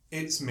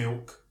 its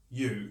milk,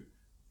 you,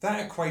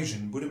 that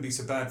equation wouldn't be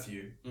so bad for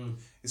you.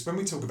 It's when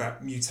we talk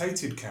about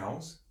mutated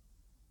cows,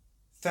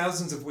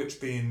 thousands of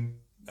which being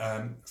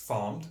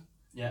farmed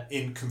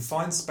in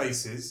confined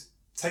spaces,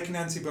 taking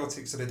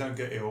antibiotics so they don't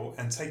get ill,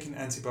 and taking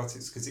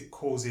antibiotics because it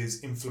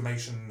causes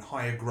inflammation and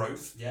higher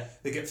growth. Yeah.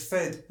 They get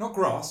fed, not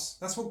grass,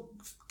 that's what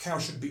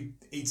cows should be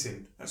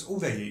eating. That's all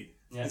they eat.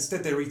 Yeah.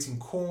 Instead, they're eating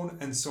corn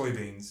and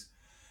soybeans.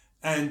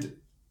 And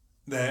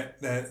they're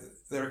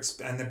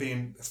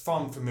being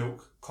farmed for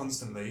milk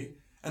constantly.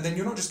 And then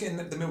you're not just getting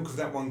the milk of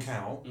that one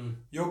cow,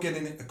 you're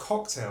getting a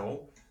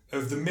cocktail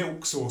of the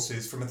milk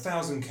sources from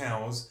 1,000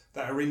 cows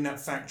that are in that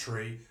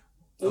factory,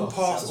 all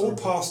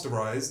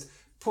pasteurized,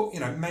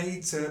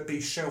 made to be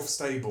shelf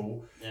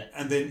stable,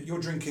 and then you're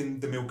drinking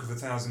the milk of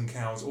 1,000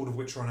 cows, all of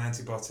which are on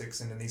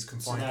antibiotics and in these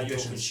confined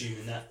conditions. You're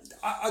consuming that.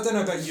 I don't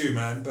know about you,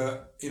 man,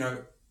 but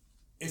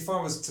if I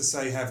was to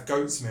say have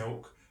goat's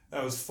milk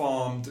that was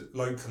farmed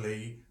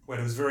locally, where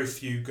there was very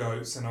few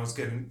goats, and I was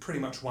getting pretty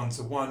much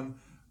 1-to-1,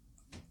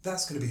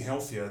 that's going to be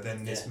healthier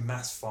than this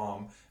mass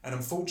farm. And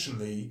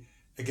unfortunately,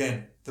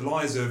 again, the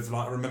lies of,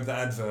 like, I remember the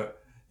advert,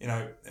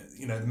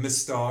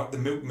 the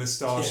milk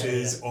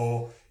moustaches,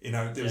 or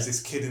there was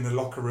this kid in the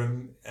locker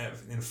room,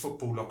 in a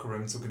football locker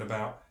room, talking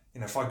about,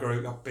 if I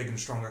grow up big and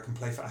strong, I can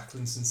play for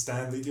Accrington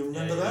Stanley. Do you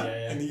remember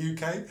that in the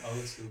UK? Oh,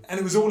 that's cool. And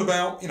it was all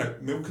about,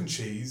 milk and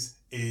cheese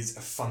is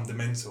a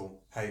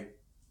fundamental. Hey,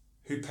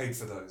 who paid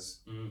for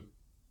those?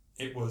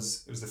 It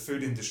was the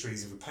food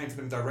industries either paying for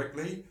them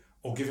directly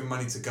or giving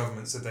money to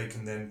government so they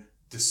can then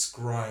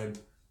describe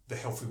the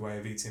healthy way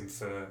of eating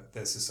for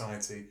their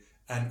society.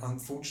 And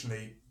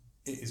unfortunately,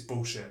 it is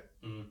bullshit.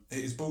 It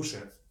is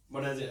bullshit.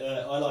 One of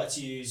the, I like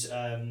to use as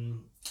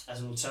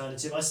an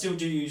alternative. I still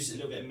do use a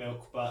little bit of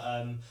milk, but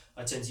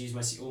I tend to use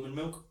mostly almond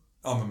milk.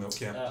 Almond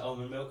milk, yeah.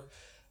 Almond milk,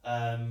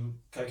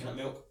 coconut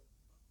milk.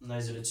 And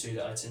those are the two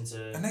that I tend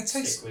to and they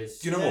taste, stick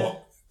with. Do you know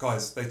what?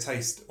 Guys, they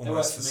taste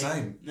almost the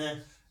same. Yeah.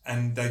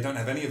 And they don't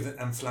have any of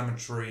the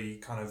inflammatory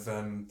kind of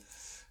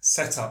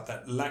setup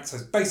that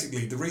lactose.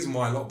 Basically, the reason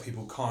why a lot of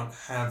people can't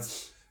have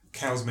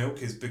cow's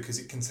milk is because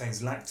it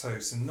contains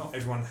lactose, and not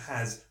everyone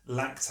has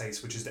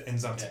lactase, which is the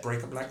enzyme to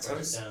break up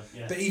lactose.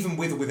 But even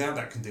with or without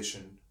that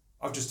condition,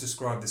 I've just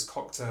described this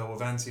cocktail of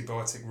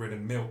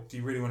antibiotic-ridden milk. Do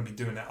you really want to be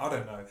doing that? I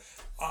don't know.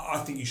 I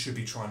think you should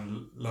be trying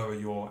to lower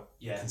your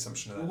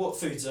consumption of that. Well, what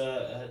foods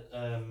are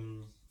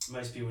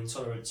most people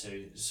intolerant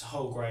to? It's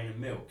whole grain and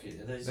milk.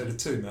 They're the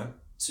two, man.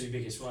 Two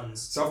biggest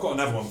ones. So I've got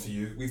another one for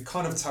you. We've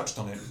kind of touched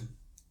on it.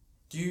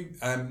 Do you,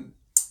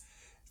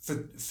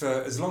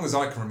 for as long as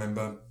I can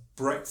remember,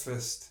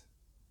 breakfast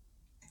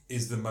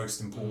is the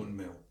most important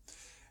meal.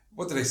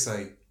 What do they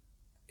say?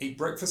 Eat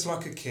breakfast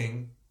like a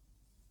king,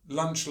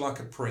 lunch like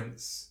a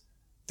prince,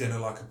 dinner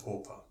like a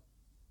pauper.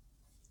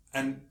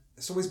 And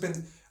it's always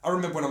been, I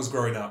remember when I was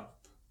growing up,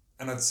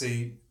 and I'd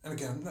see, and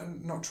again,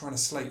 I'm not trying to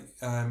slate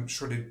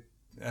shredded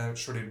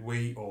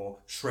wheat or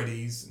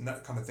shreddies and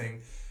that kind of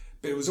thing,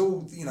 but it was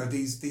all,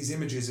 these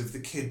images of the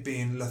kid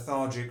being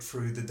lethargic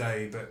through the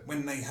day, but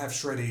when they have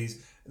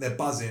shreddies, they're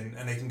buzzing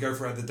and they can go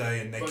throughout the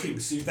day, and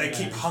they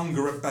keep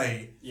hunger at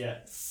bay. Yeah.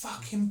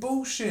 Fucking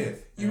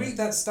bullshit. You eat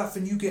that stuff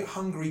and you get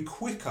hungry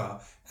quicker,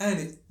 and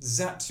it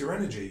zaps your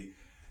energy.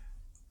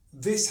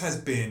 This has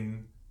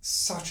been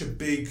such a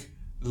big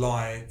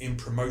lie in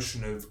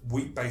promotion of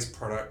wheat-based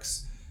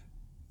products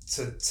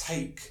to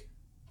take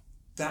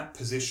that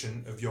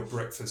position of your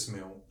breakfast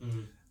meal.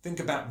 Think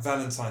about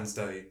Valentine's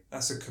Day.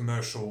 That's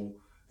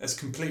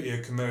completely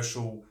a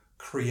commercial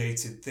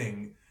created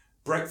thing.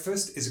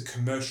 Breakfast is a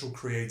commercial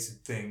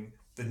created thing.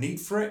 The need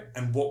for it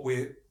and what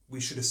we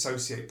should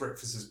associate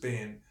breakfast as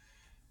being.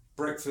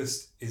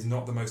 Breakfast is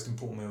not the most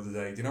important meal of the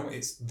day. Do you know what?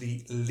 It's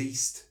the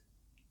least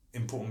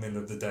important meal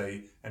of the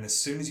day. And as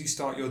soon as you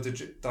start your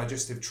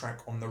digestive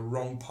tract on the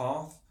wrong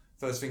path,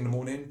 first thing in the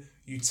morning,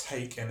 you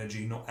take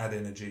energy, not add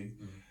energy.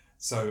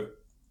 So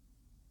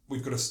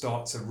we've got to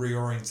start to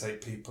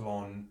reorientate people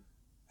on,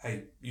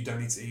 hey, you don't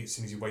need to eat as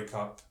soon as you wake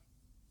up.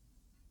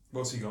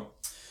 What else have you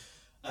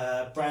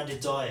got? Branded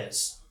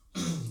diets.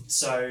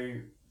 So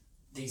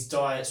these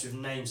diets with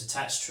names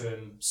attached to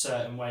them,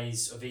 certain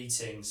ways of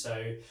eating.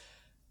 So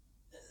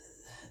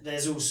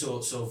there's all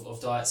sorts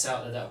of diets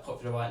out there that are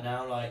popular right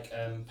now, like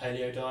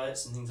paleo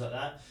diets and things like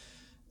that.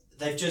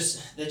 They're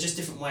just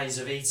different ways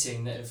of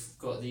eating that have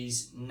got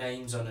these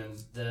names on them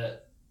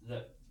that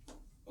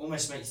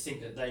almost make you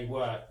think that they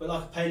work. But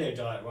like a paleo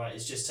diet, right,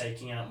 is just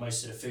taking out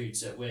most of the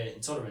foods that we're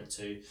intolerant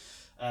to.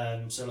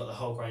 So like the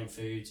whole grain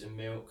foods and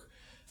milk.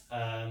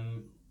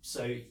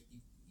 So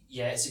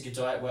yeah, it's a good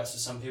diet, works for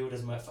some people,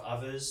 doesn't work for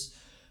others.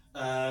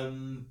 But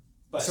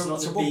it's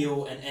not the be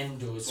all and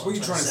end all. So what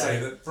you're trying to say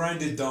that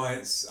branded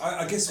diets,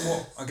 I guess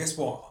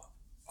what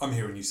I'm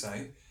hearing you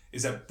say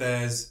is that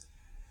there's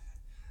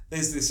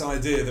this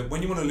idea that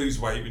when you want to lose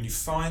weight, when you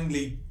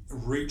finally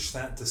reach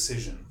that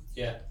decision,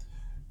 Yeah.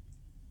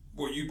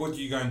 what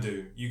do you go and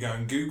do? You go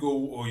and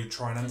Google, or you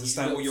try and And you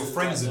understand look what your for the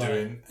friends right are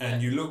diet. doing,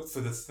 and you look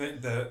for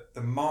the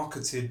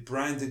marketed,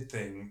 branded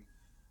thing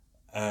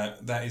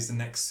that is the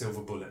next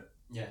silver bullet.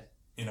 Yeah.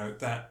 You know,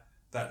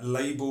 that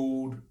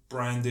labeled,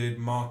 branded,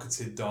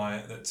 marketed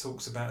diet that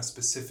talks about a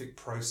specific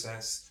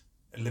process,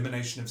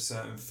 elimination of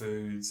certain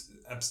foods,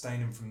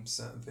 abstaining from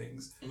certain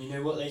things. And you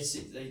know what,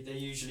 they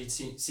usually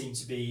seem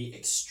to be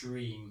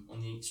extreme,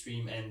 on the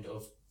extreme end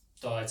of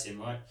dieting,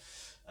 right?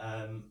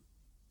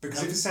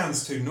 Because if it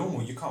sounds too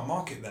normal, you can't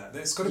market that.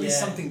 There's got to be Yeah.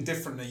 something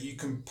different that you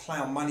can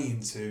plough money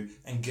into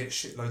and get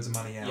shitloads of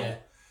money out. Yeah.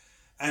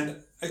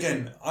 And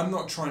again, I'm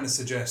not trying to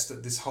suggest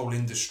that this whole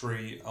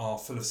industry are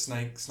full of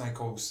snake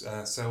oil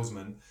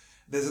salesmen.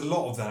 There's a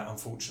lot of that,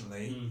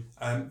 unfortunately.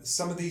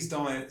 Some of these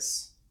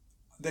diets,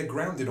 they're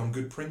grounded on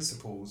good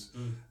principles,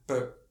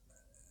 but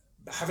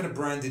having a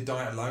branded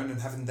diet alone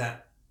and having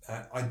that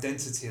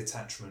identity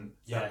attachment,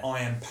 that I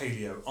am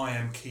paleo, I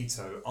am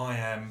keto, I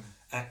am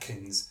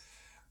Atkins,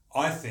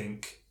 I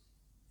think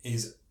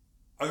is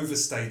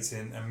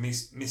overstating and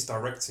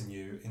misdirecting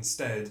you.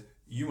 Instead,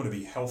 you want to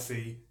be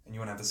healthy and you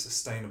want to have a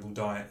sustainable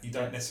diet. You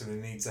don't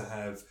necessarily need to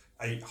have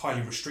a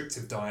highly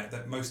restrictive diet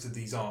that most of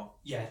these are.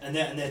 Yeah, and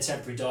they're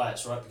temporary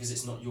diets, right? Because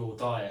it's not your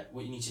diet.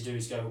 What you need to do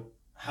is go,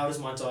 how does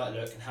my diet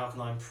look and how can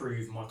I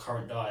improve my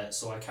current diet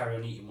so I carry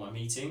on eating what I'm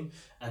eating,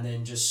 and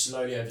then just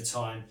slowly over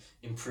time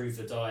improve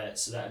the diet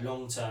so that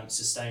long term it's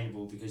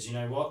sustainable, because you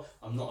know what?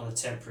 I'm not on a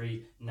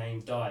temporary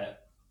named diet.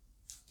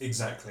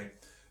 Exactly.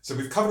 So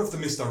we've covered off the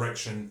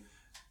misdirection.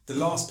 The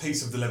last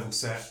piece of the level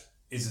set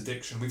is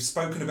addiction. We've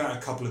spoken about a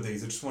couple of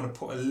these. I just want to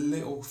put a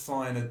little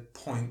finer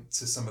point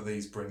to some of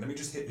these, Bryn. Let me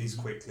just hit these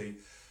quickly.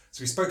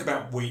 So we spoke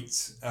about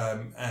wheat,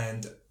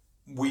 and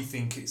we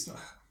think it's not,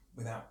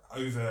 without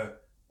over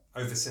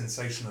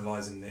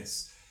sensationalizing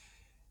this,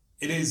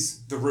 it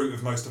is the root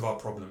of most of our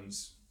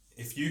problems.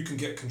 If you can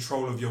get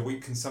control of your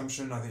wheat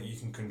consumption, I think you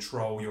can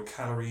control your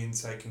calorie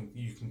intake and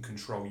you can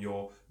control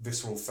your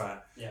visceral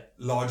fat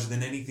larger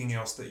than anything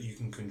else that you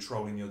can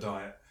control in your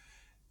diet.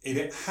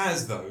 It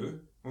has, though,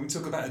 when we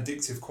talk about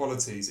addictive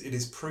qualities, it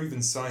is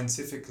proven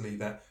scientifically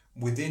that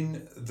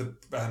within the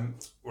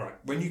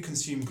when you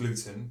consume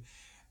gluten,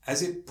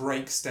 as it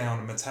breaks down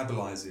and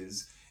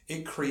metabolizes,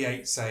 it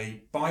creates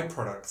a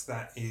byproduct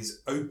that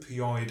is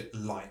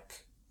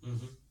opioid-like.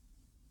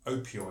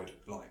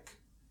 Opioid-like.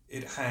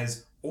 It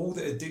has all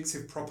the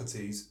addictive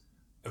properties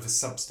of a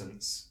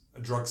substance, a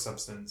drug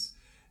substance.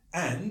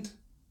 And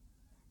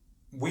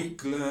wheat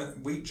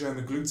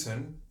germ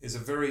gluten is a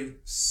very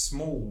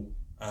small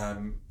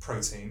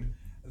protein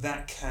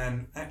that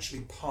can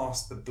actually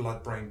pass the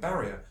blood-brain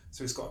barrier.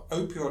 So it's got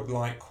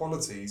opioid-like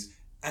qualities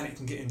and it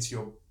can get into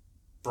your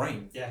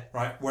brain,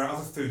 right? Where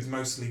other foods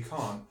mostly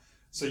can't.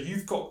 So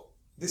you've got,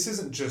 this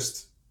isn't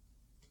just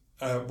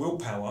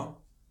willpower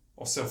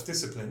or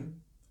self-discipline.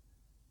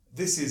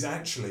 This is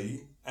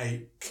actually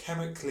a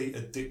chemically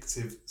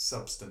addictive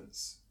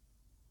substance.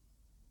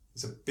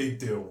 It's a big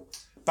deal.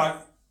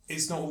 But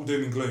it's not all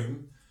doom and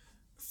gloom.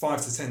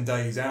 5 to 10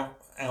 days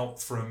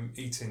out from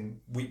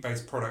eating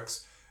wheat-based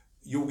products,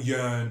 you'll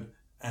yearn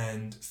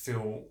and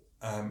feel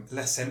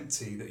less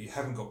empty that you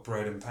haven't got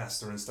bread and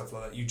pasta and stuff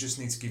like that. You just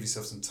need to give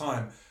yourself some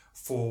time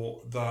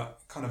for the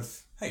kind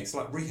of, hey, it's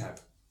like rehab.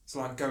 It's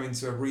like going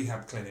to a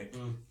rehab clinic.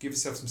 Give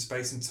yourself some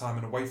space and time,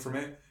 and away from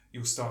it,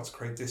 you'll start to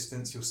create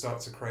distance. You'll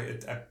start to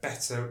create a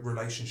better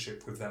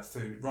relationship with that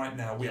food. Right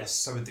now, we are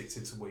so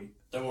addicted to wheat.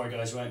 Don't worry,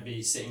 guys, you won't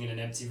be sitting in an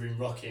empty room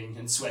rocking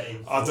and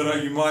sweating. I don't know,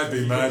 you might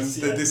be, man.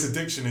 This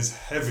addiction is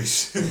heavy.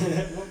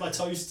 Want my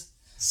toast?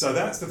 So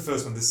that's the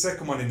first one. The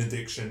second one in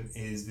addiction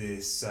is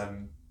this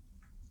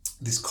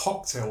this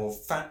cocktail of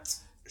fat,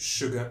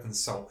 sugar, and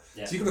salt.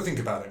 So you've got to think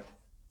about it.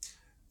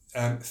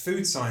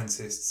 Food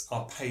scientists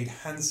are paid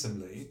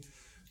handsomely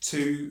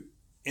to,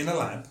 in a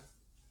lab,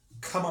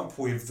 come up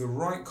with the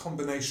right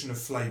combination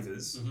of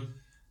flavours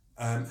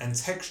and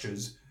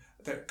textures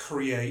that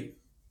create,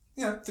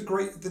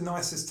 the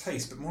nicest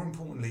taste, but more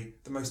importantly,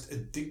 the most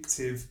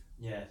addictive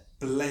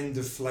blend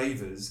of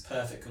flavours.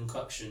 Perfect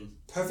concoction.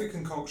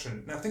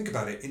 Now think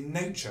about it. In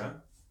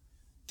nature,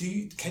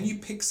 can you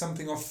pick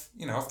something off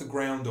the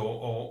ground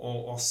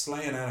or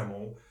slay an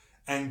animal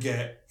and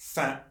get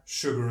fat,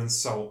 sugar, and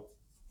salt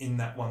in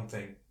that one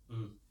thing?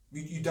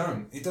 You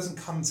don't. It doesn't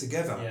come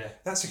together.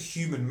 That's a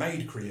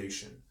human-made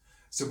creation.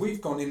 So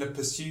we've gone in a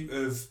pursuit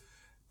of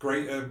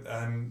greater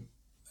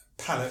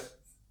palate,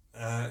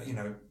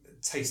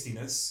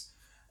 tastiness,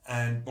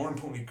 and more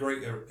importantly,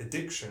 greater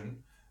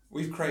addiction.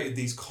 We've created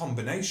these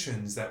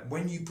combinations that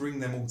when you bring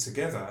them all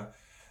together,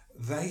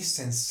 they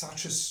send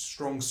such a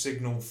strong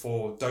signal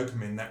for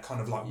dopamine, that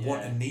kind of like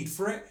want and need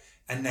for it,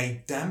 and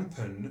they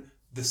dampen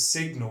the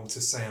signal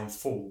to say I'm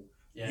full.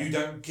 You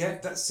don't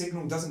get that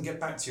signal, doesn't get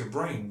back to your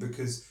brain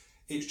because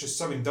it's just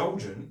so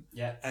indulgent,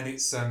 and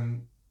it's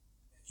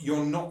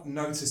you're not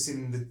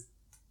noticing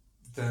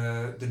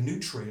the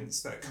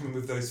nutrients that are coming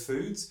with those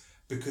foods,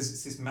 because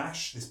it's this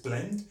mash, this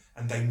blend,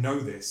 and they know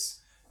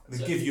this. And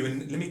So-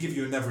 let me give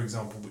you another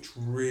example which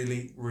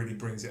really, really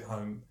brings it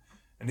home.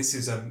 And this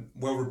is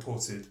well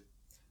reported.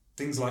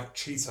 Things like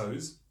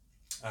Cheetos.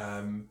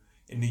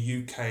 In the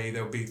UK,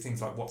 there'll be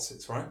things like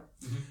Wotsits, right?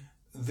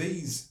 Mm-hmm.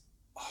 These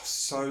are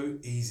so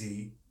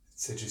easy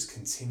to just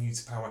continue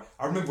to power.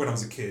 I remember when I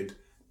was a kid,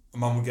 my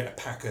mum would get a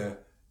pack of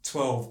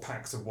 12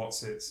 packs of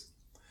Wotsits.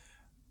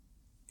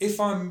 If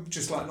I'm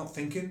just like not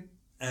thinking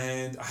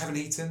and I haven't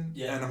eaten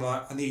and I'm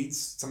like, I need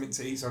something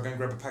to eat, so I go and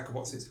grab a pack of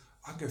Wotsits,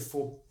 I go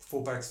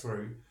four bags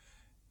through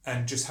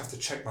and just have to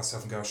check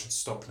myself and go, I should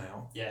stop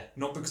now. Yeah.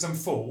 Not because I'm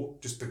full,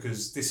 just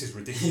because this is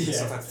ridiculous.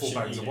 Yeah, I've had 4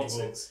 shouldn't bags of eat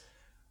anymore. Wotsits.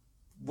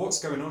 What's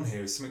going on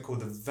here is something called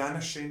the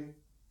vanishing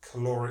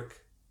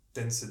caloric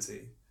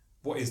density.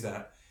 What is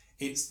that?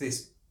 It's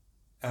this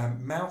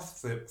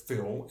mouth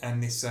feel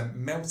and this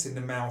melt in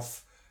the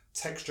mouth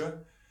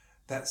texture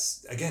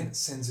that's, again,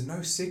 sends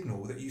no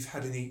signal that you've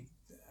had any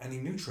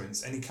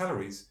nutrients, any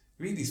calories.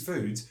 You eat these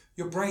foods,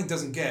 your brain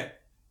doesn't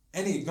get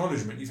any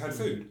acknowledgement you've had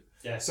food.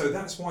 Yeah. So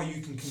that's why you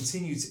can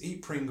continue to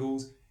eat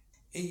Pringles,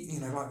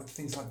 eat, like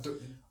things like Ice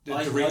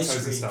Doritos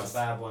and cream's stuff. a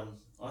bad one.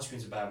 Ice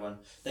cream's a bad one.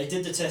 They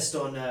did the test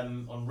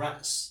on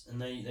rats,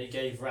 and they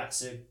gave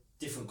rats a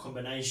different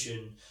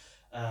combination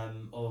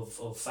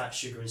of fat,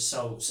 sugar, and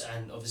salts,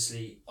 and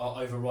obviously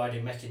our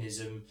overriding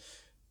mechanism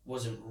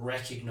wasn't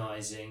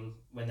recognising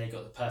when they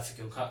got the perfect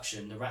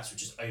concoction. The rats would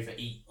just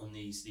overeat on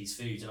these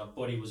foods, and our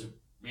body wasn't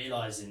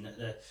realising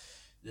that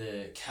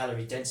the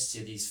calorie density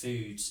of these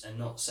foods and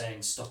not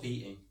saying stop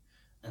eating,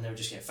 and they were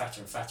just getting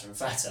fatter and fatter and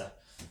fatter.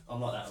 I'm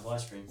like that with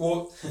ice cream.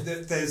 Well,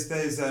 there's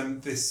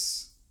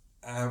this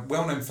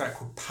well-known fact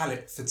called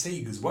palate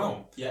fatigue as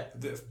well. Yeah.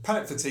 The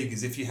palate fatigue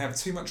is if you have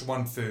too much of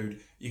one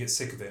food, you get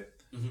sick of it.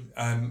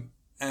 Mm-hmm.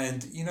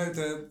 And you know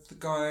the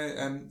guy,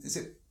 is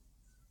it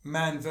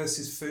Man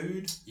versus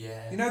Food?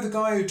 Yeah. You know the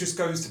guy who just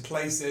goes to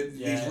places,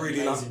 these really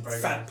amazing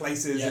program. fat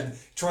places, and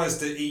tries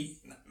to eat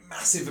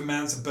massive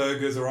amounts of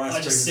burgers or ice I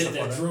cream just sit and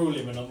there stuff like that.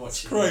 drooling when I'm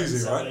watching. Crazy,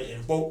 So right?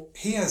 eating. Well,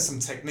 he has some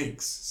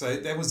techniques. So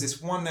there was this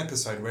one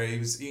episode where he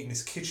was eating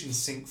this kitchen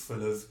sink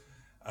full of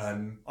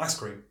ice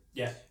cream.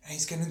 Yeah. And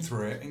he's getting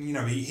through it,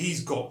 and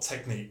he's got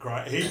technique,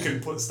 right? He can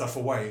put stuff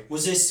away.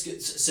 Was this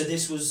so?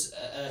 This was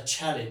a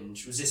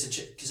challenge. Was this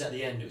because at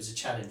the end it was a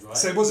challenge, right?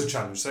 So it was a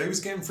challenge. So he was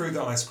getting through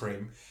the ice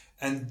cream,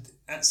 and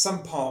at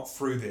some part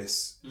through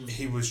this,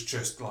 he was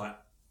just like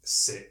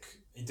sick.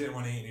 He didn't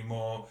want to eat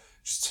anymore.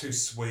 Just too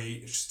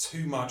sweet. It's just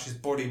too much. His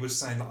body was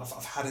saying, like,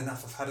 I've had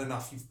enough. I've had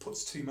enough. You've put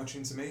too much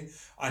into me.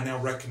 I now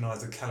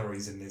recognise the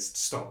calories in this.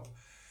 Stop.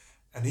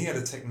 And he had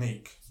a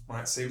technique,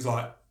 right? So he was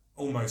like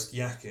almost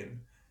yakking.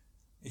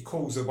 He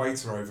calls a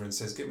waiter over and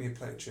says, get me a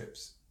plate of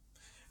chips.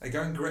 They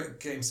go and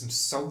get him some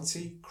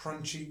salty,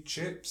 crunchy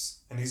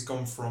chips, and he's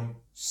gone from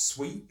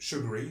sweet,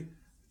 sugary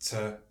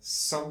to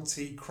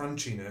salty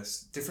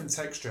crunchiness, different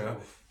texture,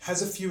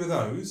 has a few of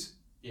those.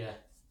 Yeah.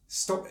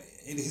 Stop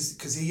it is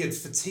because he had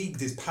fatigued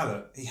his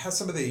palate. He has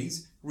some of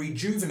these,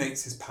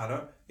 rejuvenates his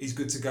palate, he's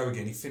good to go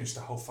again. He finished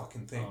the whole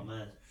fucking thing. Oh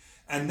man.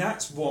 And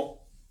that's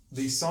what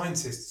these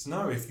scientists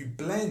know. If you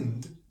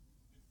blend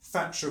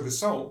fat, sugar,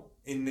 salt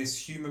in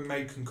this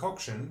human-made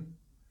concoction,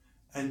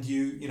 and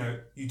you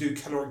do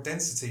caloric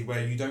density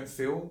where you don't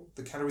feel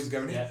the calories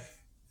going in,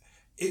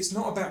 it's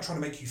not about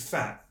trying to make you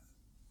fat.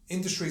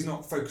 Industry's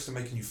not focused on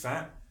making you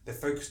fat. They're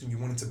focused on you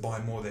wanting to buy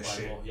more of their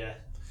shit. More, yeah.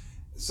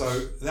 So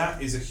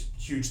that is a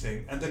huge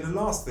thing. And then the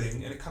last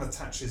thing, and it kind of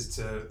attaches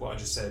to what I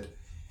just said,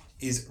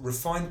 is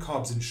refined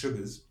carbs and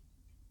sugars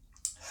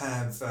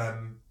have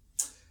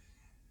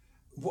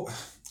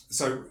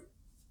so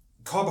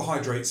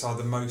carbohydrates are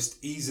the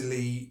most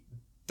easily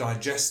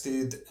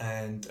digested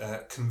and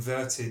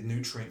converted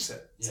nutrients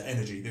to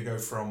energy. They go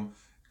from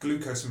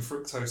glucose and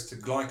fructose to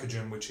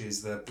glycogen, which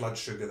is the blood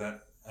sugar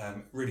that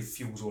really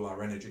fuels all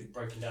our energy.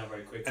 Broken down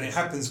very quickly. And it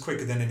happens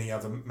quicker than any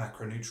other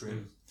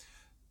macronutrient.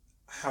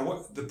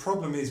 The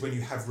problem is when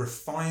you have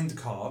refined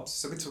carbs,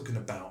 so we're talking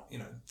about,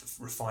 the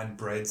refined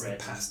breads and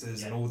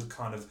pastas and all the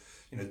kind of,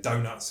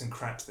 donuts and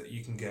crap that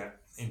you can get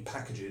in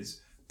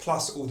packages,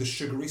 plus all the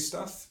sugary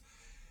stuff,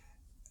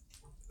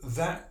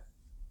 that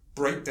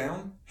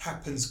breakdown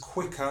happens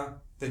quicker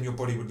than your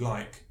body would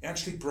like. It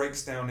actually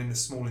breaks down in the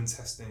small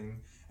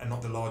intestine and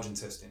not the large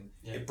intestine.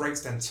 Yeah. It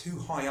breaks down too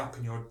high up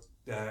in your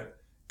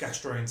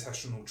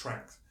gastrointestinal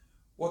tract.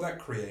 What that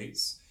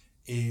creates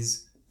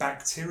is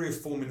bacteria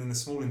forming in the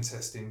small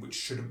intestine which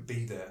shouldn't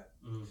be there.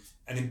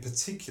 And in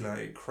particular,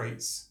 it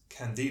creates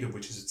candida,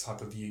 which is a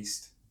type of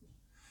yeast.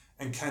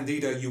 And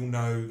candida, you'll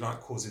know,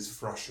 causes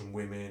thrush in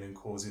women and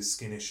causes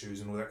skin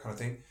issues and all that kind of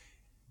thing.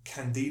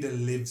 Candida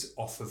lives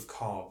off of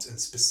carbs and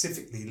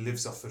specifically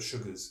lives off of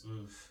sugars.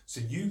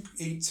 So you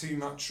eat too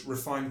much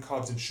refined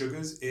carbs and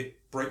sugars, it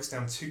breaks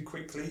down too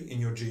quickly in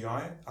your GI,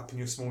 up in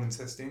your small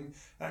intestine.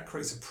 That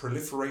creates a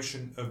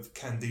proliferation of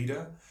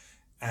candida,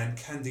 and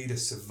candida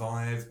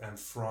survive and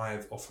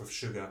thrive off of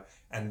sugar,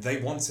 and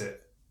they want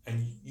it.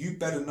 And you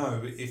better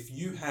know, if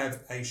you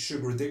have a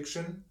sugar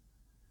addiction,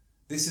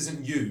 this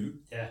isn't you.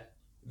 Yeah.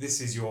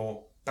 This is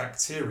your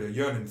bacteria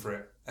yearning for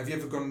it. Have you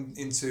ever gone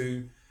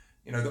into,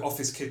 the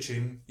office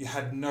kitchen? You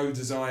had no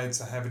desire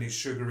to have any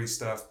sugary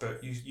stuff,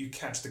 but you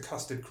catch the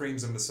custard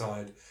creams on the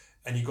side,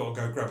 and you got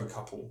to go grab a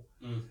couple.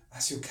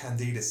 That's your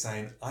candida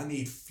saying, I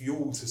need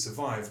fuel to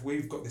survive.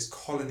 We've got this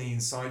colony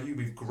inside you.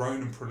 We've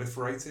grown and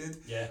proliferated.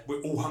 Yeah.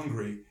 We're all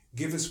hungry.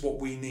 Give us what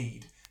we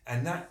need.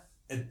 And that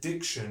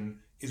addiction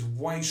is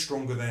way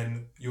stronger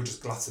than you're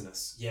just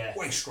gluttonous. Yeah.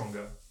 Way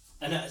stronger.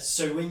 And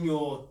so when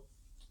you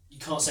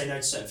can't say no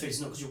to certain foods,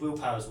 it's not because your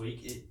willpower's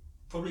weak, it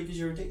probably because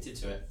you're addicted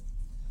to it.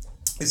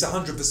 It's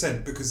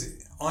 100%,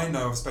 because I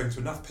know I've spoken to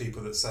enough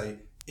people that say,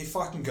 if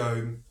I can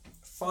go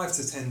 5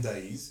 to 10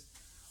 days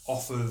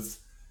off of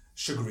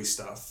sugary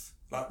stuff,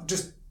 like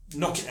just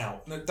knock it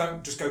out. No,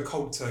 don't just go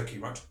cold turkey,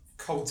 right?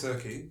 Cold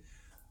turkey.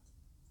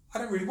 I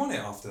don't really want it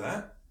after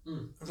that.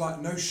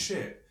 Like, no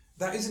shit.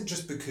 That isn't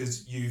just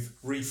because you've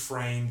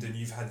reframed and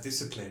you've had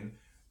discipline.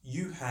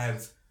 You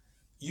have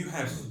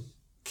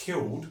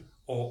killed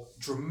or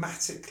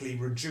dramatically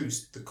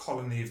reduced the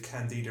colony of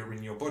candida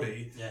in your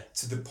body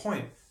to the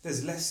point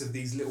there's less of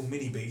these little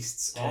mini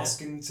beasts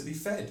asking to be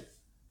fed.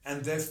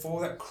 And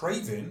therefore that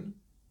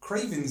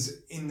cravings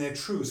in their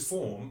truest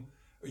form,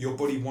 your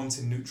body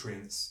wanting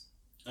nutrients.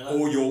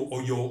 Or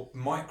your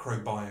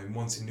microbiome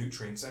wanting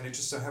nutrients, and it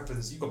just so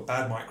happens you've got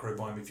bad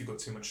microbiome if you've got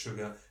too much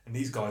sugar, and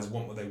these guys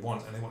want what they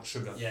want, and they want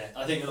sugar. Yeah,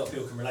 I think a lot of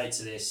people can relate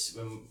to this.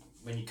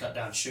 When you cut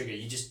down sugar,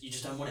 you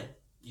just don't want it.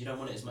 You don't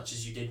want it as much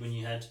as you did when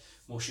you had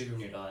more sugar in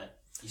your diet.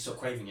 You stop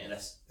craving it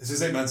less. This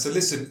is it, man. So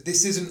listen,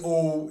 this isn't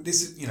all.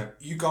 This,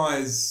 you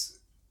guys,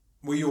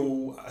 we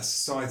all, a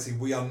society,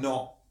 we are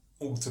not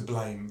all to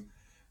blame.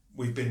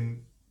 We've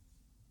been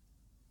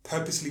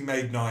purposely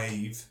made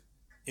naive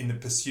in the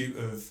pursuit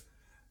of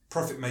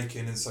profit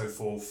making and so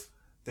forth.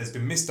 There's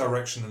been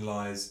misdirection and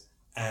lies,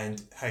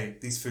 and hey,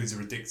 these foods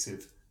are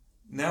addictive.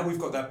 Now we've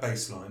got that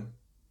baseline.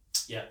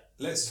 Yeah.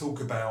 Let's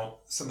talk about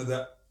some of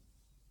the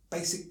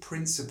basic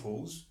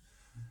principles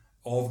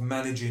of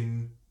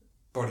managing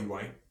body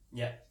weight.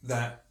 Yeah.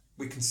 That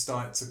we can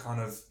start to kind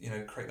of,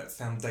 create that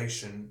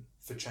foundation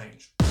for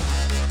change.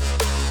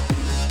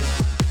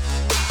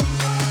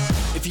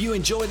 If you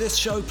enjoy this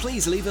show,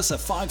 please leave us a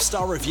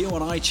 5-star review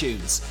on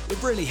iTunes.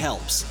 It really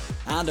helps.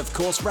 And of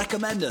course,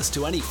 recommend us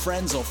to any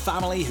friends or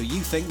family who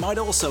you think might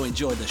also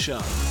enjoy the show.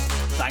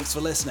 Thanks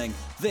for listening.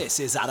 This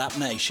is Adapt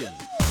Nation.